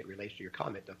don't think it relates to your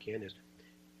comment, though, Ken, is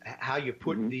how you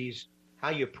put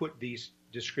these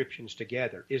descriptions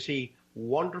together. Is he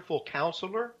wonderful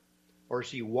counselor, or is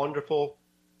he wonderful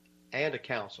and a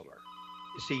counselor?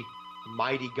 Is he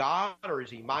mighty God, or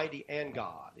is he mighty and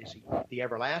God? Is he the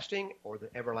everlasting or the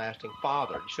everlasting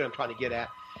Father? You see what I'm trying to get at?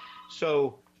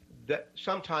 So that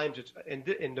sometimes it's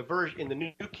in the version in the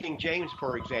New King James,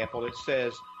 for example, it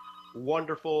says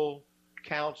wonderful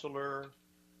counselor,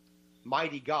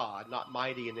 mighty God, not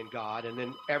mighty and then God, and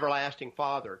then everlasting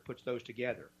Father. It puts those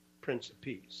together, Prince of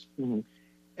Peace. Mm-hmm.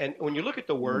 And when you look at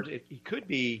the words, he could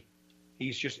be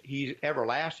he's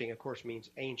everlasting. Of course,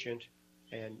 means ancient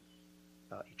and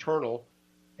eternal,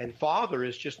 and Father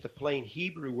is just the plain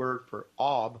Hebrew word for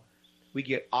Ab. We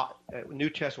get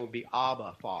New Testament would be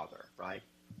Abba, Father, right?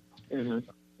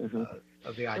 Mm-hmm. Mm-hmm.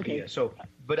 Of the idea. Okay. So,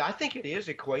 but I think it is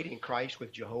equating Christ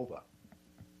with Jehovah.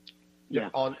 Yeah.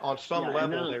 On some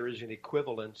level, there is an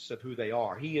equivalence of who they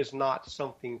are. He is not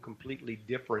something completely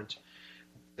different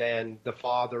than the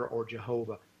Father or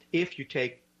Jehovah. If you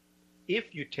take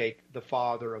the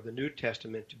Father of the New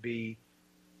Testament to be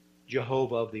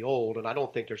Jehovah of the Old, and I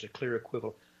don't think there's a clear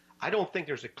equivalent. I don't think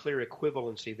there's a clear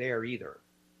equivalency there either.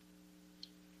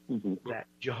 Mm-hmm. That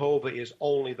Jehovah is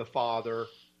only the Father,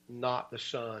 not the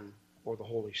Son or the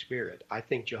Holy Spirit. I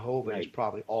think Jehovah is Right.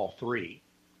 probably all three.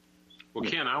 Well,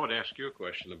 Ken, I would ask you a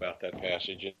question about that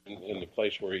passage in the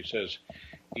place where he says,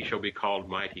 he shall be called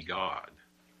Mighty God.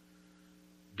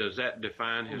 Does that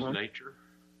define his nature?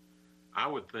 I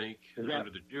would think under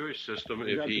the Jewish system,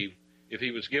 if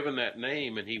he was given that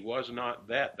name and he was not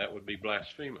that, that would be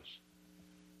blasphemous.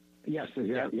 Yes,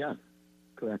 yeah,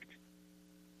 correct.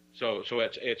 So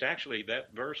it's actually,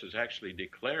 that verse is actually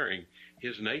declaring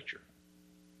his nature.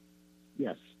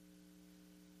 Yes.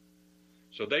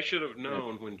 So they should have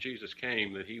known when Jesus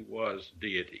came that he was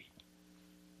deity.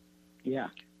 Yeah.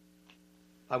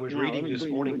 I was Now, reading let me this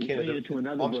bring morning, you Ken. to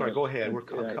another I'm sorry, verse go ahead.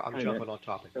 that, I'm jumping on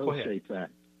topic. Go ahead. illustrates that.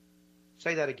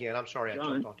 Say that again. I'm sorry, I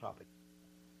John. jumped on topic.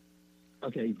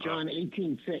 Okay, John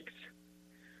 18:6,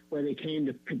 where they came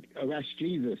to arrest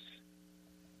Jesus,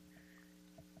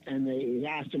 and they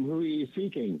asked him, "Who are you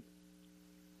seeking?"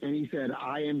 And he said,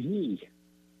 "I am he."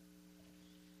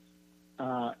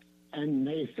 And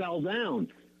they fell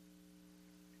down.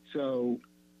 So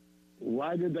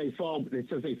why did they fall? It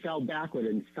says they fell backward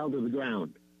and fell to the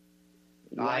ground.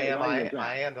 I am was that?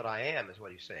 that I am is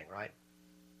what he's saying, right?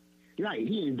 Right,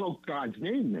 he invoked God's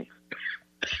name there.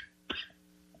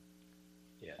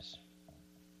 Yes.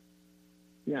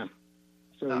 Yeah.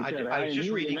 So No, he said, I was am just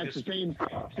he, reading and that's this-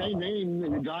 the same name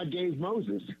that God gave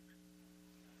Moses.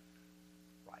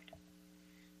 Right.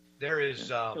 There is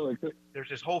there's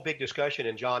this whole big discussion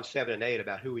in John 7 and 8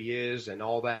 about who he is and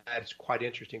all that. It's quite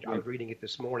interesting. I was reading it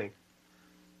this morning.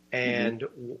 And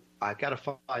I've got to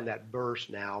find that verse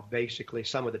now. Basically,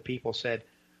 some of the people said,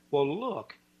 well,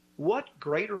 look, what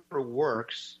greater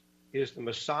works is the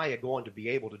Messiah going to be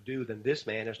able to do than this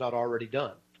man has not already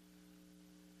done?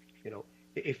 You know,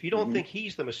 if you don't think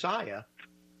he's the Messiah,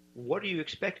 what are you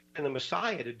expecting the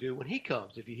Messiah to do when he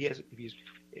comes? If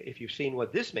you've seen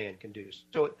what this man can do,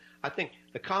 so I think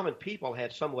the common people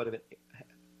had somewhat of an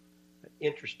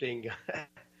interesting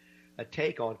a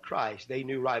take on Christ. They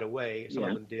knew right away. Some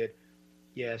of them did.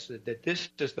 Yes, that this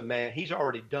is the man. He's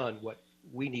already done what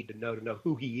we need to know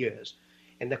who he is,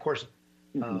 and of course,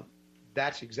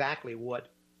 that's exactly what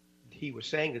he was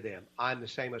saying to them. I'm the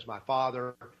same as my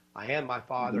Father. I am my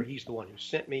Father. He's the one who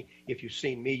sent me. If you've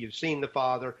seen me, you've seen the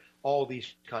Father. All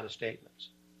these kind of statements.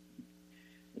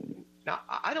 Now,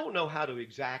 I don't know how to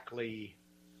exactly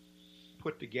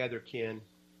put together, Ken,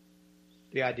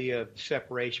 the idea of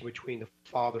separation between the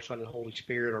Father, Son, and Holy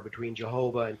Spirit, or between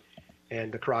Jehovah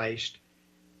and the Christ.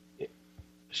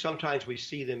 Sometimes we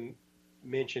see them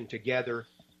mentioned together,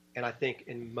 and I think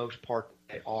in most part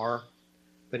they are.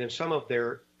 But in some of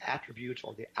their attributes,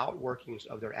 or the outworkings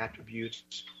of their attributes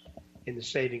in the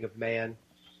saving of man,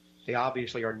 they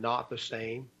obviously are not the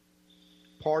same.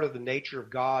 Part of the nature of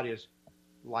God is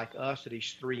like us, that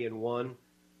he's three in one,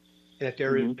 and that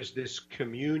there is this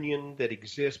communion that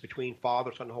exists between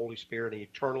Father, Son, and Holy Spirit, and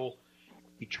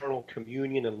eternal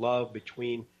communion and love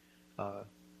between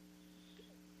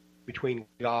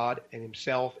God and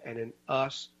himself and in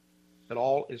us, that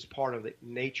all is part of the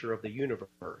nature of the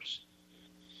universe.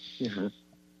 Do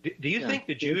you think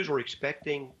the Jews were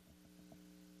expecting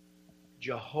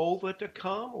Jehovah to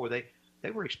come, or they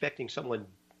were expecting someone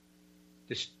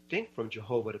distinct from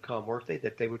Jehovah to come, weren't they,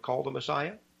 that they would call the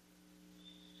Messiah?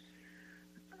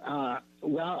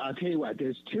 Well, I'll tell you what.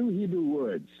 There's two Hebrew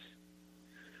words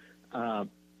and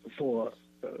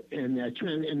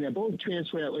they're both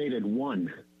translated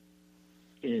one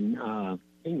in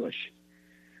English.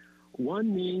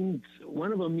 One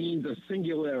of them means a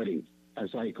singularity,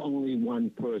 as like only one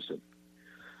person.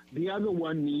 The other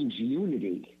one means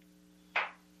unity.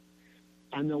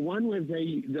 And the one where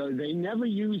they never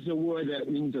use the word that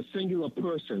means a singular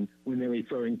person when they're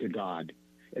referring to God.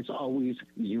 It's always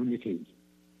unity.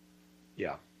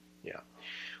 Yeah.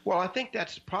 Well, I think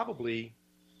that's probably,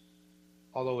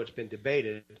 although it's been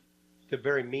debated, the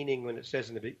very meaning when it says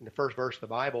in the first verse of the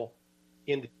Bible,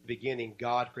 in the beginning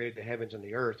God created the heavens and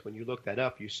the earth. When you look that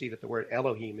up, you see that the word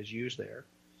Elohim is used there.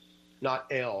 Not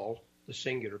El, the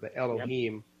singular, but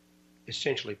Elohim,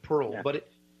 essentially plural. Yeah. But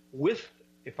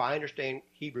if I understand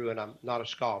Hebrew, and I'm not a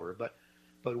scholar, but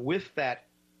with that,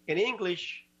 in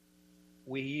English,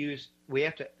 we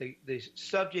have to, the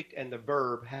subject and the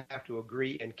verb have to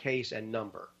agree in case and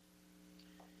number.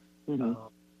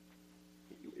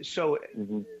 So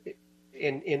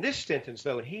in this sentence,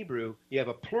 though, in Hebrew, you have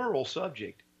a plural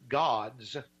subject,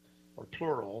 gods, or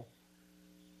plural,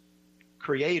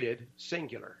 created,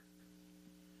 singular.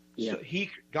 Yeah. So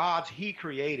he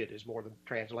created is more the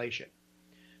translation.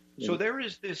 Yeah. So there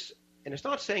is this, and it's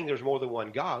not saying there's more than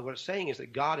one God. What it's saying is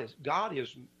that God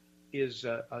is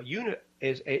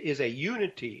a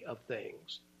unity of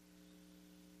things.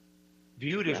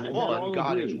 viewed as Yeah, they one, all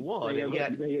God agree. is one, They and agree.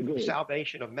 yet They agree. the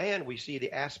salvation of man, we see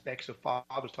the aspects of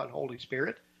Father, Son, Holy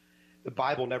Spirit. The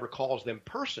Bible never calls them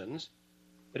persons,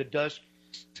 but it does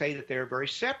say that they're very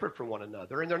separate from one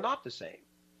another, and they're not the same.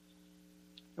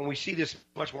 And we see this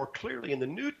much more clearly in the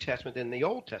New Testament than the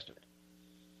Old Testament.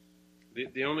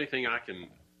 The only thing I can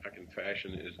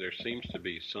fashion is there seems to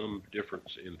be some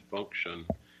difference in function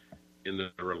in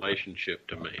the relationship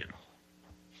to man.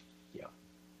 Yeah.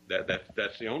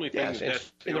 That's the only thing. Yes,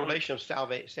 That's in the relation of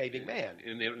saving man.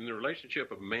 In the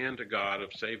relationship of man to God,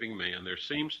 of saving man, there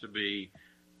seems to be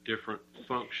different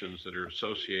functions that are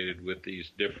associated with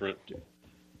these different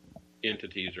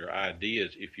entities or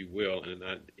ideas, if you will. And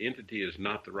entity is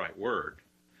not the right word,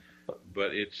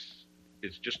 but it's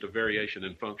just a variation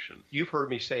in function. You've heard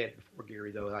me say it before,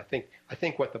 Gary, though, and I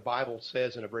think what the Bible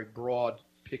says in a very broad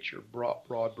picture,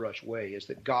 broad brush way, is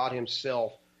that God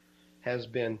himself has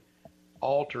been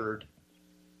altered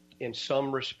in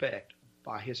some respect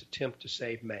by his attempt to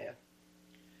save man.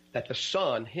 That the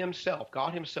Son himself,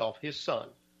 God himself, his Son,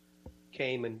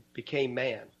 came and became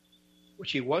man,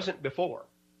 which he wasn't before.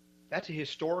 That's a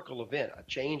historical event, a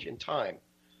change in time.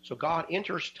 So God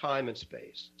enters time and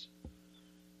space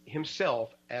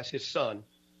himself as his Son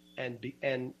and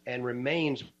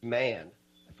remains man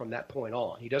from that point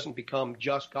on. He doesn't become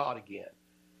just God again.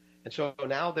 And so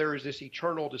now there is this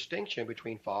eternal distinction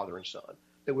between Father and Son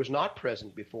that was not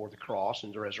present before the cross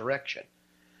and the resurrection.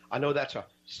 I know that's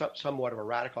somewhat of a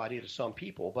radical idea to some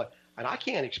people, and I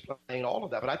can't explain all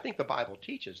of that, but I think the Bible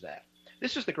teaches that.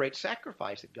 This is the great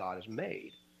sacrifice that God has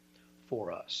made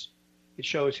for us. It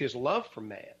shows his love for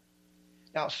man.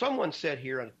 Now, someone said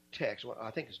here in a text, well,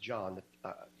 I think it's John,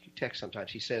 he texts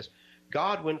sometimes, he says,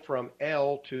 God went from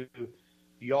El to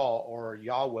Yah or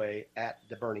Yahweh at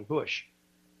the burning bush.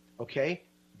 Okay,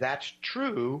 that's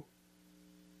true,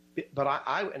 but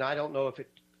I don't know if it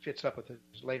fits up with his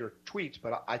later tweets,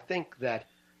 but I think that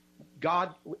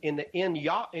God in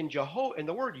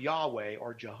the word Yahweh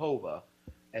or Jehovah,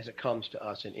 as it comes to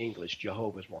us in English,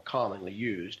 Jehovah is more commonly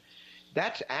used.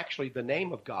 That's actually the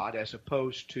name of God as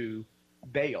opposed to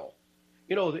Baal.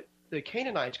 You know, the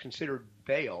Canaanites considered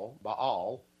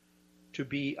Baal, to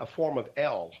be a form of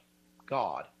El,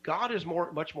 God. God is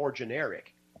much more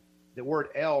generic. The word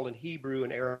El in Hebrew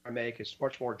and Aramaic is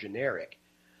much more generic.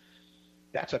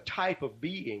 That's a type of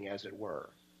being, as it were.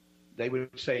 They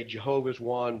would say Jehovah's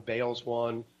one, Baal's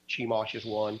one, Chemosh is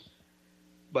one.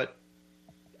 But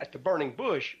at the burning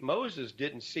bush, Moses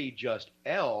didn't see just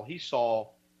El. He saw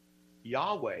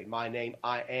Yahweh, my name,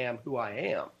 I am who I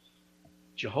am,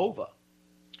 Jehovah,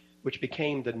 which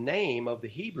became the name of the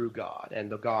Hebrew God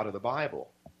and the God of the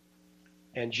Bible.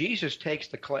 And Jesus makes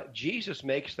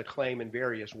the claim in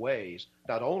various ways.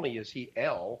 Not only is he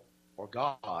El, or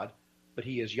God, but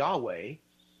he is Yahweh,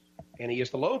 and he is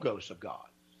the Logos of God.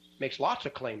 Makes lots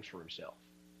of claims for himself.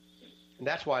 And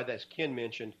that's why, as Ken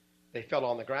mentioned, they fell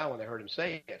on the ground when they heard him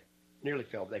say it.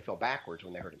 They fell backwards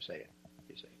when they heard him say it,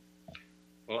 you see.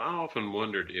 Well, I often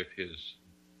wondered if his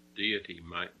deity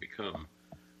might become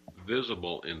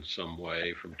visible in some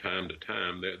way from time to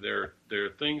time. There are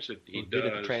things that he does.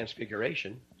 At the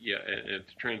Transfiguration. Yeah, at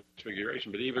the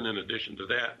Transfiguration. But even in addition to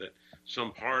that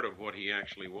some part of what he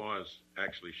actually was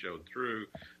actually showed through.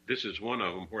 This is one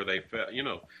of them where they felt,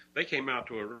 they came out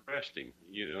to arrest him.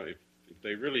 If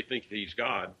they really think he's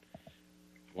God,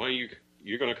 why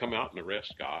you're going to come out and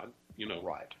arrest God?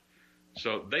 Right.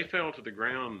 So they fell to the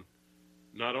ground.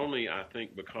 Not only, I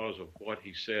think, because of what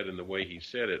he said and the way he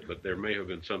said it, but there may have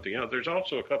been something else. There's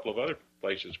also a couple of other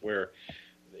places where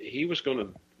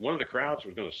one of the crowds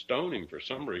was going to stone him for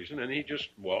some reason, and he just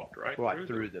walked right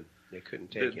through them. They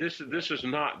couldn't take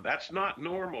it. That's not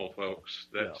normal, folks.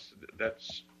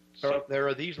 There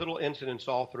are these little incidents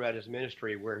all throughout his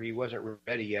ministry where he wasn't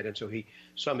ready yet, and so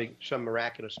some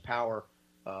miraculous power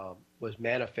was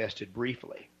manifested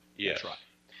briefly. Yes. That's right.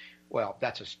 Well,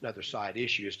 that's another side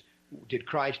issue. Did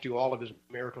Christ do all of his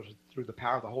miracles through the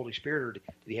power of the Holy Spirit, or did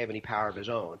he have any power of his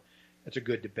own? That's a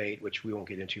good debate, which we won't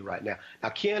get into right now. Now,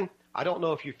 Ken, I don't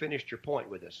know if you finished your point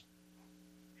with us.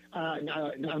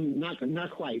 No,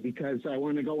 not quite, because I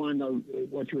want to go on to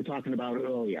what you were talking about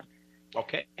earlier.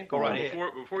 Okay, go right ahead.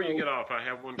 Before you get off, I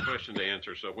have one question to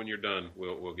answer. So when you're done,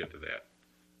 we'll get to that.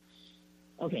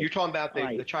 Okay. You're talking about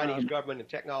the Chinese government and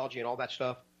technology and all that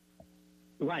stuff?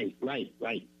 Right.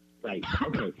 Okay.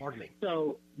 Pardon me.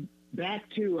 So back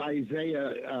to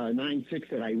Isaiah 9:6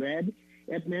 that I read,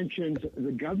 it mentions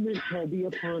the government shall be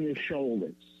upon his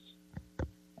shoulders.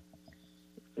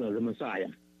 So the Messiah,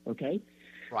 okay?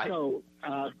 Right. So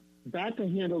back to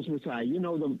Handel's Messiah,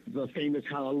 the famous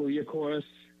Hallelujah chorus?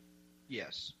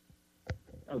 Yes.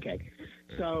 Okay.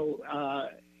 So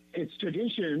it's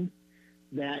tradition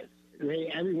that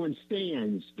everyone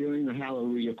stands during the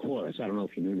Hallelujah chorus. I don't know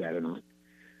if you knew that or not.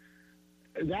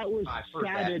 That was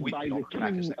started by the King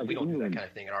of England. We don't do that kind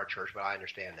of thing in our church, but I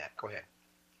understand that. Go ahead.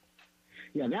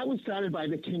 Yeah, that was started by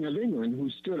the King of England, who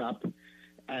stood up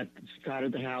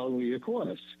started the Hallelujah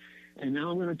chorus. And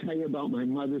now I'm going to tell you about my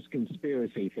mother's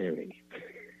conspiracy theory.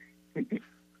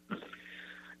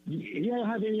 You don't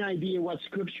have any idea what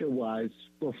Scripture was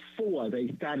before they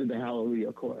started the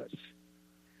Hallelujah chorus.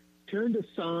 Turn to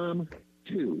Psalm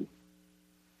 2.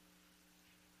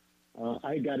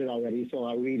 I got it already, so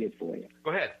I'll read it for you.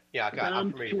 Go ahead. Yeah,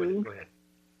 I'm familiar with it. Go ahead.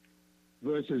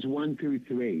 Verses 1 through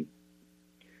 3.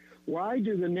 Why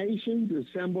do the nations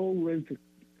assemble with...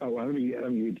 let me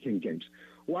read King James.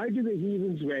 Why do the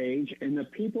heathens rage and the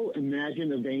people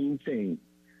imagine a vain thing?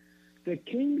 The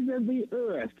kings of the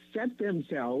earth set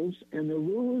themselves, and the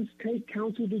rulers take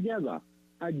counsel together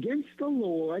against the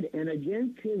Lord and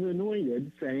against his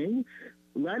anointed, saying,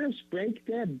 let us break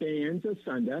their bands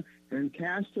asunder and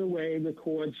cast away the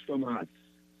cords from us.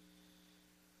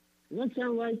 Does that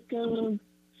sound like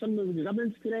some of the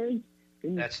governments today?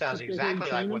 That sounds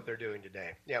exactly like what they're doing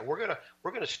today. Yeah, we're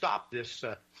gonna stop this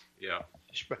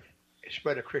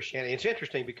spread of Christianity. It's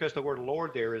interesting because the word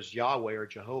Lord there is Yahweh or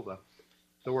Jehovah.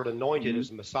 The word anointed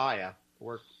is Messiah,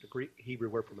 the Greek Hebrew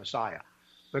word for Messiah.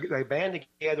 They band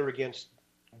together against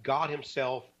God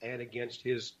himself and against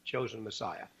his chosen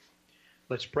Messiah.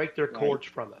 Let's break their cords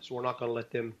from us. We're not going to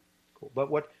let them.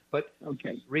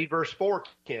 Read verse 4,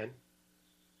 Ken.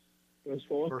 Verse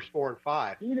 4? Verse 4 and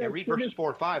 5. Read verses 4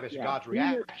 and 5 as God's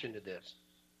reaction to this.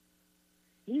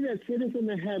 He that sitteth in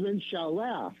the heavens shall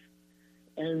laugh,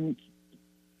 and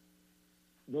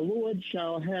the Lord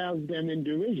shall have them in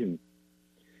derision.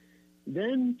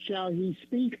 Then shall he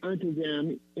speak unto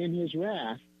them in his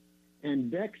wrath,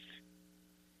 and vex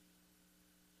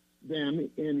them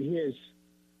in his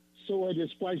sore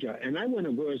displeasure. And I want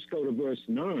to go to verse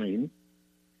 9.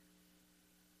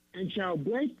 And shall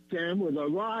break them with a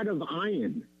rod of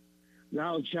iron.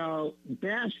 Thou shalt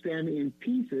dash them in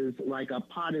pieces like a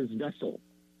potter's vessel.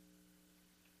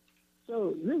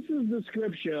 So this is the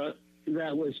scripture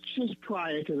that was just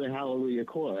prior to the Hallelujah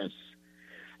chorus.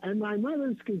 And my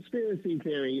mother's conspiracy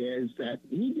theory is that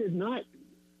he did not,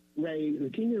 the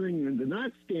King of England did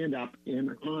not stand up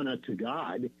in honor to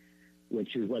God,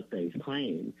 which is what they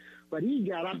claim, but he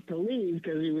got up to leave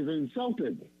because he was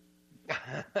insulted.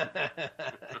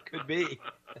 Could be.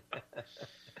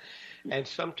 And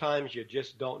sometimes you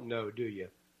just don't know, do you?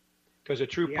 Because a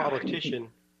true politician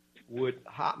would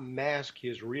mask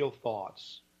his real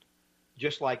thoughts,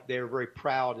 just like they're very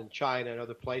proud in China and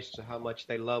other places of how much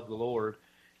they love the Lord.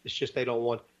 It's just they don't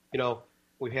want,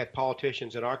 we've had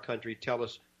politicians in our country tell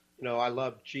us, I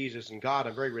love Jesus and God,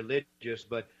 I'm very religious,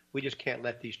 but we just can't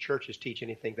let these churches teach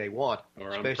anything they want.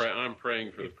 Or I'm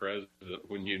praying for the president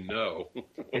when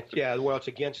it's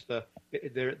against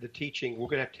the teaching. We're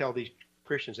going to have to tell these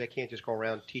Christians they can't just go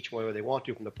around and teach whatever they want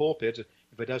to from the pulpits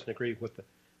if it doesn't agree with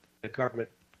the government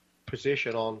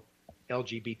position on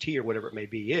LGBT or whatever it may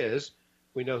be is.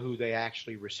 We know who they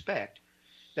actually respect.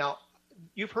 Now,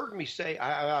 you've heard me say,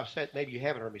 I've said, maybe you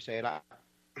haven't heard me say it,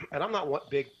 and I'm not one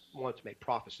to make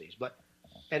prophecies, but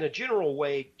in a general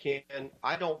way, Ken,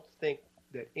 I don't think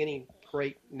that any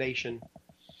great nation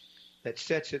that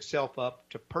sets itself up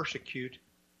to persecute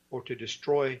or to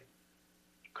destroy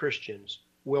Christians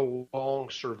will long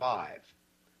survive.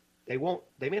 They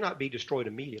may not be destroyed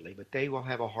immediately, but they will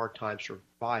have a hard time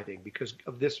surviving because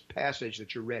of this passage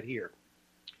that you read here.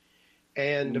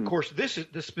 And of course, this is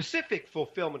the specific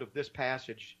fulfillment of this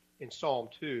passage in Psalm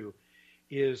 2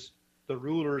 is the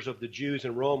rulers of the Jews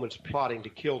and Romans plotting to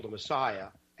kill the Messiah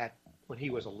when he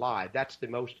was alive. That's the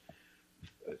most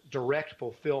direct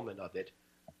fulfillment of it.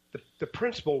 The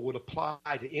principle would apply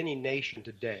to any nation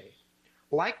today,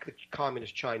 like the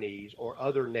communist Chinese or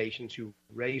other nations who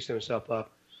raise themselves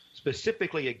up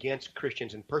specifically against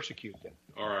Christians and persecute them.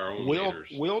 Or our own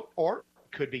leaders. Or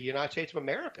could be the United States of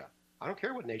America. I don't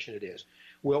care what nation it is.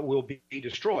 Will be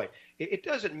destroyed. It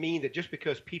doesn't mean that just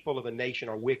because people of a nation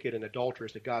are wicked and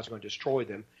adulterous that God's going to destroy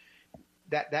them.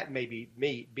 That may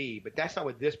be, but that's not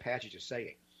what this passage is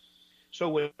saying. So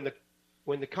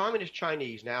when the communist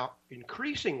Chinese now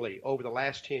increasingly over the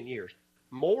last 10 years,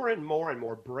 more and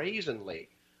more brazenly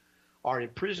are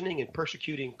imprisoning and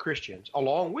persecuting Christians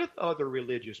along with other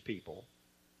religious people,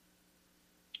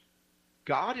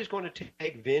 God is going to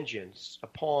take vengeance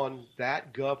upon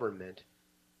that government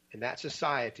and that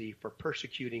society for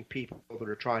persecuting people that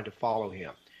are trying to follow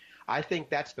him. I think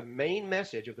that's the main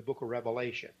message of the book of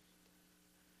Revelation.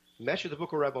 The message of the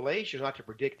book of Revelation is not to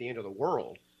predict the end of the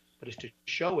world, but it's to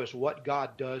show us what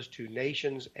God does to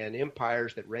nations and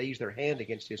empires that raise their hand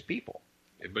against his people.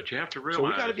 But you have to realize. So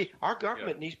we got to be. Our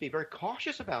government needs to be very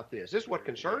cautious about this. This is what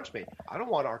concerns me. I don't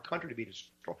want our country to be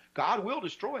destroyed. God will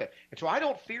destroy it, and so I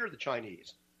don't fear the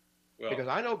Chinese because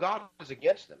I know God is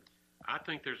against them. I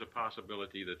think there's a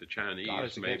possibility that the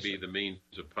Chinese may be the means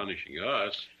of punishing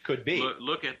us. Could be.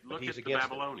 Look at the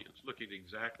Babylonians. Look at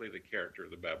exactly the character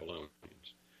of the Babylonians.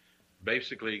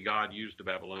 Basically, God used the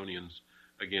Babylonians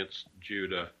against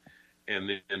Judah, and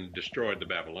then destroyed the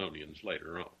Babylonians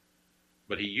later on.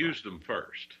 But he used them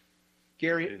first.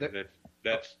 Gary,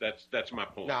 that's my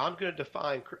point. Now I'm going to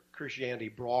define Christianity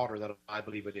broader than I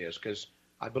believe it is, because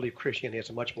I believe Christianity has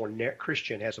a much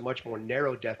more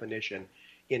narrow definition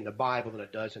in the Bible than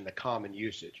it does in the common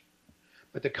usage.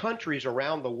 But the countries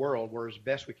around the world, where as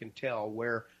best we can tell,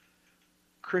 where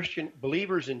Christian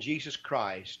believers in Jesus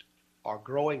Christ are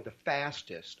growing the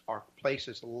fastest, are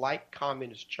places like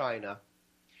communist China,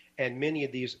 and many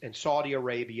of these, and Saudi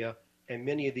Arabia, and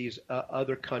many of these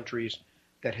other countries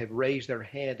that have raised their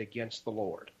hand against the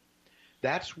Lord.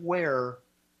 That's where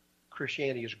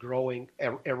Christianity is growing.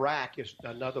 Iraq is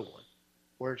another one,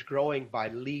 where it's growing by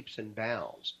leaps and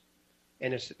bounds.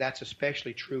 And that's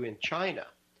especially true in China.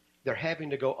 They're having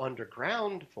to go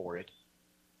underground for it,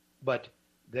 but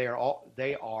they're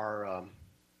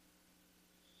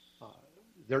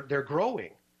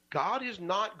growing. God is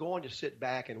not going to sit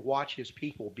back and watch his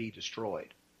people be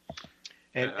destroyed.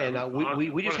 And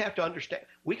we just have to understand.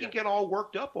 We can get all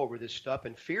worked up over this stuff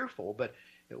and fearful, but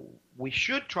we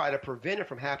should try to prevent it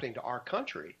from happening to our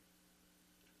country.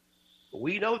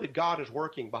 We know that God is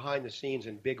working behind the scenes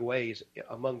in big ways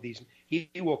among these. He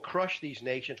will crush these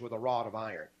nations with a rod of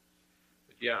iron.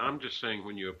 Yeah, I'm just saying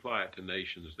when you apply it to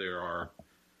nations, there are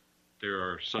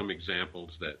some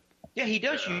examples that. Yeah, he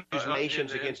does use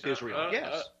nations against Israel.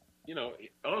 Yes.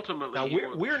 Ultimately.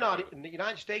 Now we're not. The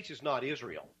United States is not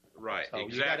Israel. Right, so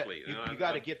exactly. You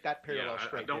got to get that parallel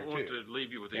straight. I don't want to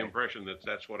leave you with the impression that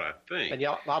that's what I think. And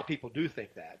a lot of people do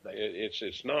think that. But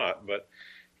it's not. But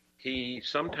he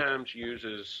sometimes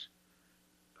uses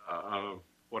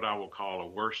what I will call a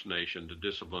worse nation to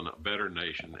discipline a better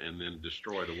nation and then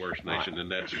destroy the worse nation,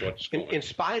 and that's what's going on. In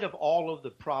spite of all of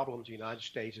the problems the United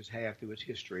States has had through its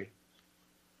history,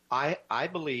 I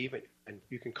believe, and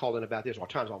you can call in about this, our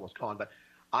time's almost gone, but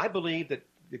I believe that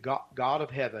the God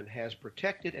of heaven has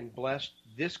protected and blessed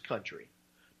this country,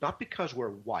 not because we're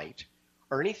white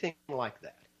or anything like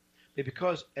that,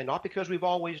 but not because we've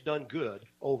always done good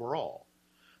overall,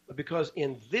 but because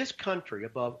in this country,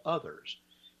 above others,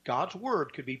 God's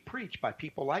word could be preached by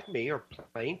people like me or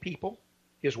plain people.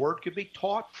 His word could be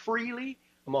taught freely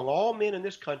among all men in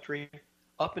this country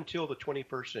up until the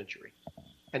 21st century.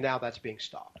 And now that's being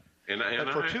stopped. And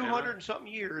for 200 and something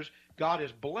years, God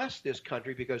has blessed this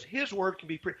country because his word can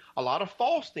be preached. A lot of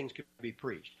false things can be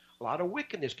preached. A lot of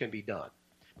wickedness can be done.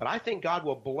 But I think God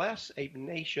will bless a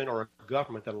nation or a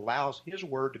government that allows his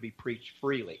word to be preached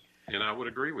freely. And I would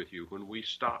agree with you. When we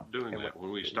stop doing that,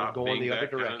 when we stop going being the other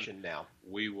that direction kind, now,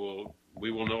 we will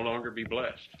no longer be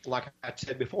blessed. Like I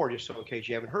said before, just so in case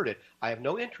you haven't heard it, I have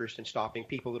no interest in stopping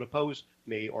people that oppose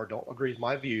me or don't agree with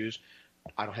my views.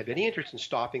 I don't have any interest in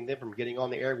stopping them from getting on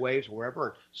the airwaves or wherever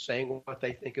and saying what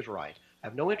they think is right. I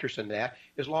have no interest in that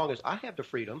as long as I have the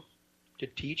freedom to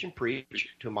teach and preach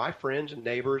to my friends and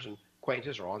neighbors and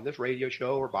acquaintances or on this radio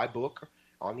show or by book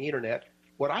or on the internet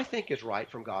what I think is right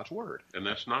from God's word. And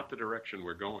that's not the direction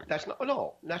we're going. That's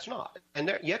not.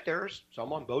 And yet there's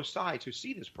some on both sides who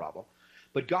see this problem.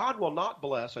 But God will not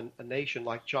bless a nation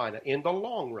like China in the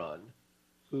long run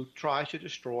who tries to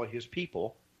destroy his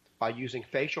people by using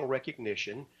facial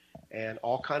recognition and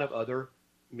all kind of other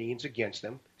means against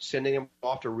them, sending them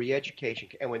off to re-education.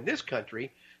 And when this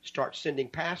country starts sending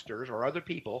pastors or other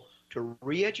people to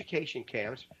re-education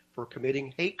camps for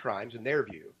committing hate crimes in their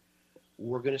view,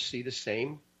 we're going to see the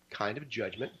same kind of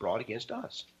judgment brought against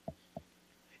us.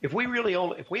 If we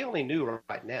only knew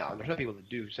right now, and there's some people that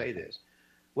do say this,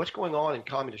 what's going on in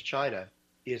communist China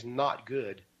is not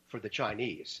good for the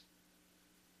Chinese.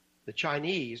 The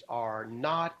Chinese are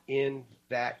not in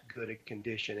that good a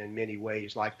condition in many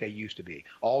ways like they used to be.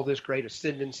 All this great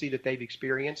ascendancy that they've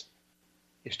experienced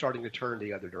is starting to turn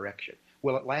the other direction.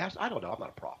 Will it last? I don't know. I'm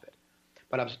not a prophet.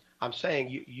 But I'm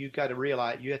saying you have to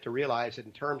realize that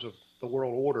in terms of the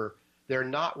world order, they're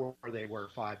not where they were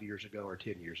 5 years ago or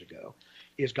 10 years ago.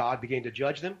 Is God beginning to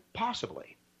judge them?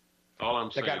 Possibly. All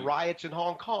I'm saying. They got riots in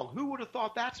Hong Kong. Who would have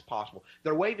thought that's possible?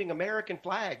 They're waving American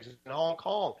flags in Hong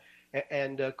Kong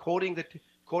and quoting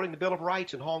the Bill of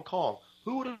Rights in Hong Kong.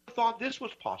 Who would have thought this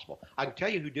was possible? I can tell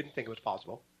you who didn't think it was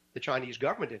possible. The Chinese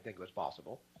government didn't think it was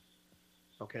possible.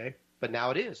 Okay? But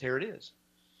now it is. Here it is.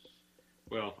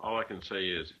 Well, all I can say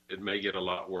is it may get a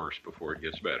lot worse before it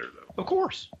gets better, though. Of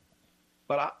course.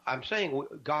 But I'm saying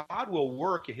God will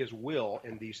work His will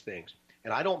in these things.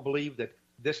 And I don't believe that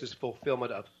this is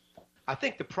fulfillment of, I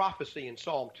think the prophecy in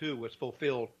Psalm 2 was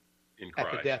fulfilled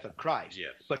at the death of Christ.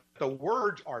 Yes. But the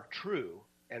words are true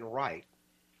and right.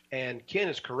 And Ken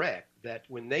is correct that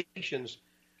when nations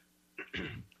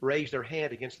raise their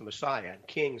hand against the Messiah and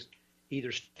kings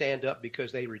either stand up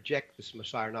because they reject this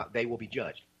Messiah or not, they will be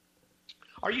judged.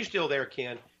 Are you still there,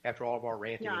 Ken, after all of our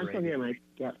ranting? Yeah, and I'm still raving? here, Mike.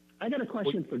 Yeah. I got a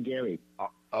question for Gary.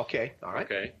 Okay, all right.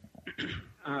 Okay.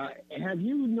 Have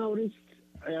you noticed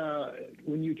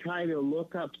when you try to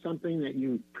look up something that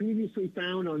you previously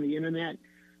found on the internet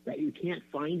that you can't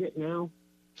find it now?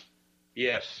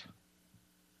 Yes.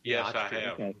 Yes, Yeah, I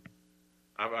have. Okay.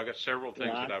 I've got several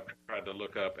things that I've tried to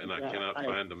look up, and I cannot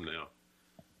find them now.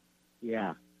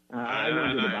 Yeah. I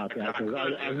wondered about that.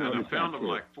 I found them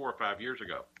like 4 or 5 years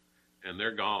ago, and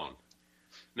they're gone.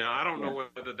 Now, I don't know whether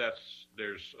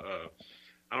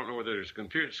I don't know whether there's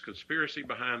conspiracy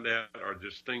behind that or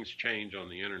just things change on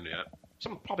the internet.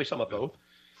 Probably some of both.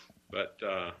 But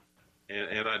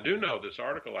and I do know this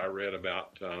article I read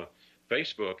about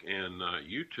Facebook and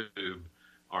YouTube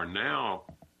are now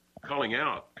calling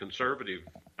out conservative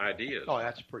ideas. Oh,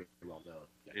 that's pretty well known.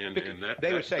 And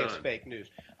they would say that's it's fake news.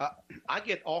 I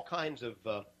get all kinds of,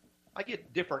 I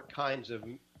get different kinds of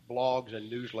blogs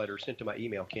and newsletters sent to my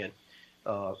email, Ken,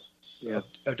 of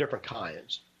different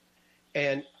kinds.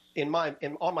 And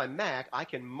on my Mac, I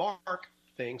can mark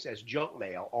things as junk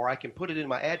mail, or I can put it in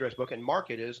my address book and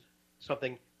mark it as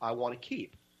something I want to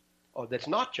keep, or that's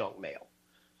not junk mail.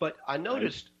 But I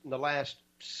noticed in the last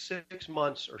 6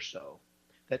 months or so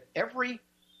that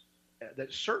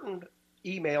that certain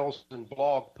emails and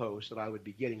blog posts that I would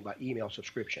be getting by email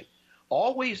subscription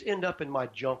always end up in my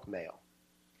junk mail.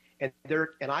 And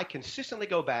I consistently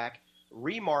go back,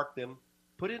 remark them,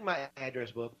 put it in my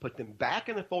address book, put them back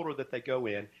in the folder that they go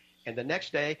in, and the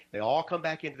next day they all come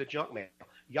back into the junk mail.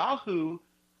 Yahoo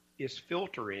is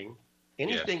filtering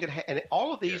anything and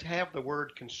all of these have the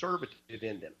word conservative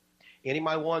in them. Any of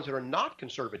my ones that are not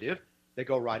conservative, they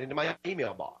go right into my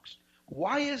email box.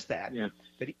 Why is that? Yeah.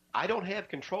 That I don't have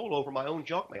control over my own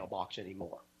junk mail box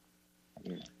anymore.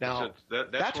 Yeah. Now,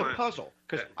 that's a puzzle,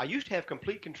 because that- I used to have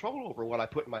complete control over what I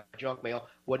put in my junk mail,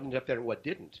 what ended up there and what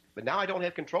didn't. But now I don't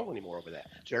have control anymore over that.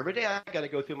 So every day I got to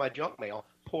go through my junk mail,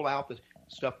 pull out the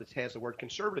stuff that has the word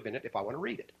conservative in it if I want to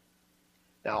read it.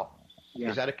 Now,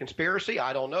 is that a conspiracy?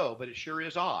 I don't know, but it sure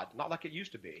is odd. Not like it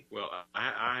used to be. Well,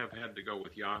 I have had to go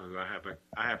with Yahoo. I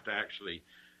have to actually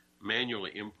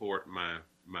manually import my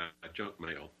junk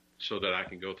mail so that I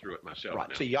can go through it myself. Right.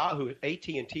 Now. So Yahoo,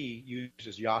 AT&T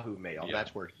uses Yahoo Mail. Yeah.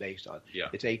 That's where it's based on. Yeah.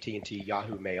 It's AT&T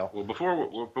Yahoo Mail. Well, before we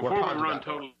talking run about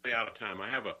totally out of time, I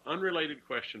have an unrelated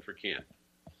question for Ken.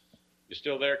 You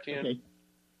still there, Ken? Okay.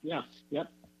 Yeah. Yep.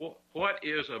 Well, what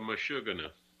is a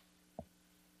mashugana?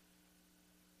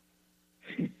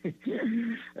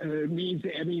 It means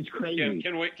crazy.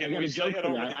 Can we I got say a joke it for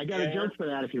over that. I got the a air? joke for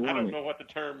that if you want I don't it. know what the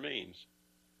term means.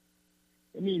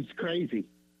 It means crazy.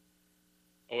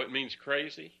 Oh, it means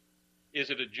crazy? Is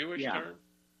it a Jewish Yeah. term?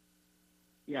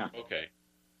 Yeah. Okay.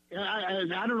 I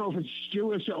don't know if it's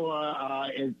Jewish or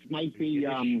it might be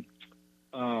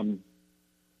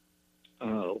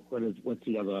what's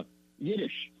the other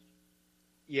Yiddish.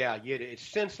 Yeah, it's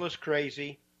senseless,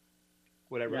 crazy,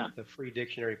 whatever Yeah. the free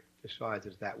dictionary decides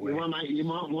is that way. You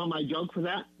want my joke for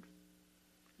that?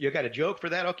 You got a joke for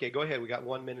that? Okay, go ahead. We got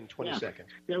 1 minute and 20 Yeah. seconds.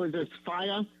 There was this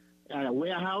fire at a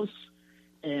warehouse,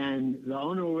 and the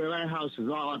owner of the warehouse is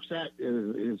all upset.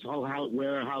 His whole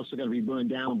warehouse is going to be burned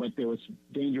down, but there was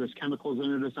dangerous chemicals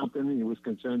in it or something, and he was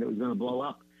concerned it was going to blow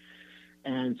up.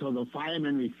 And so the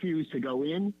firemen refused to go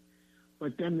in,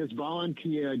 but then this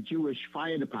volunteer Jewish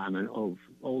fire department of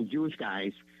old Jewish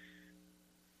guys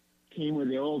came with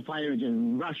their old fire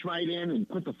engine, rushed right in and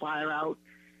put the fire out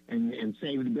and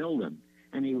saved the building.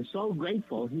 And he was so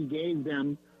grateful, he gave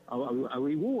them a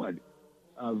reward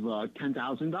of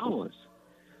 $10,000.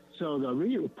 So the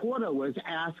reporter was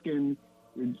asking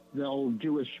the old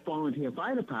Jewish volunteer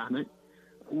fire department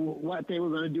what they were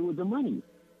going to do with the money.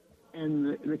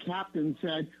 And the captain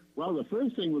said, well, the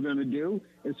first thing we're going to do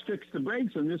is fix the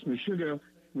brakes on this Meshuggah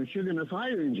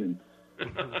fire engine.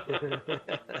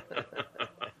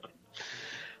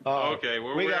 Okay,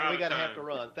 well, we we're got out of to time. have to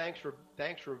run. Thanks for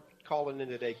calling in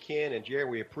today, Ken and Jerry.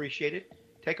 We appreciate it.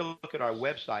 Take a look at our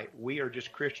website,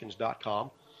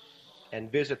 wearejustchristians.com,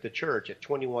 and visit the church at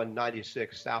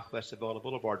 2196 Southwest Savona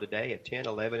Boulevard today at 10,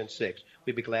 11, and 6.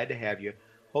 We'd be glad to have you.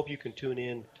 Hope you can tune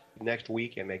in next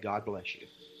week, and may God bless you.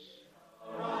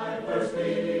 I thirsty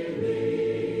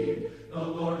need, the the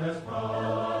Lord has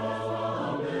promised.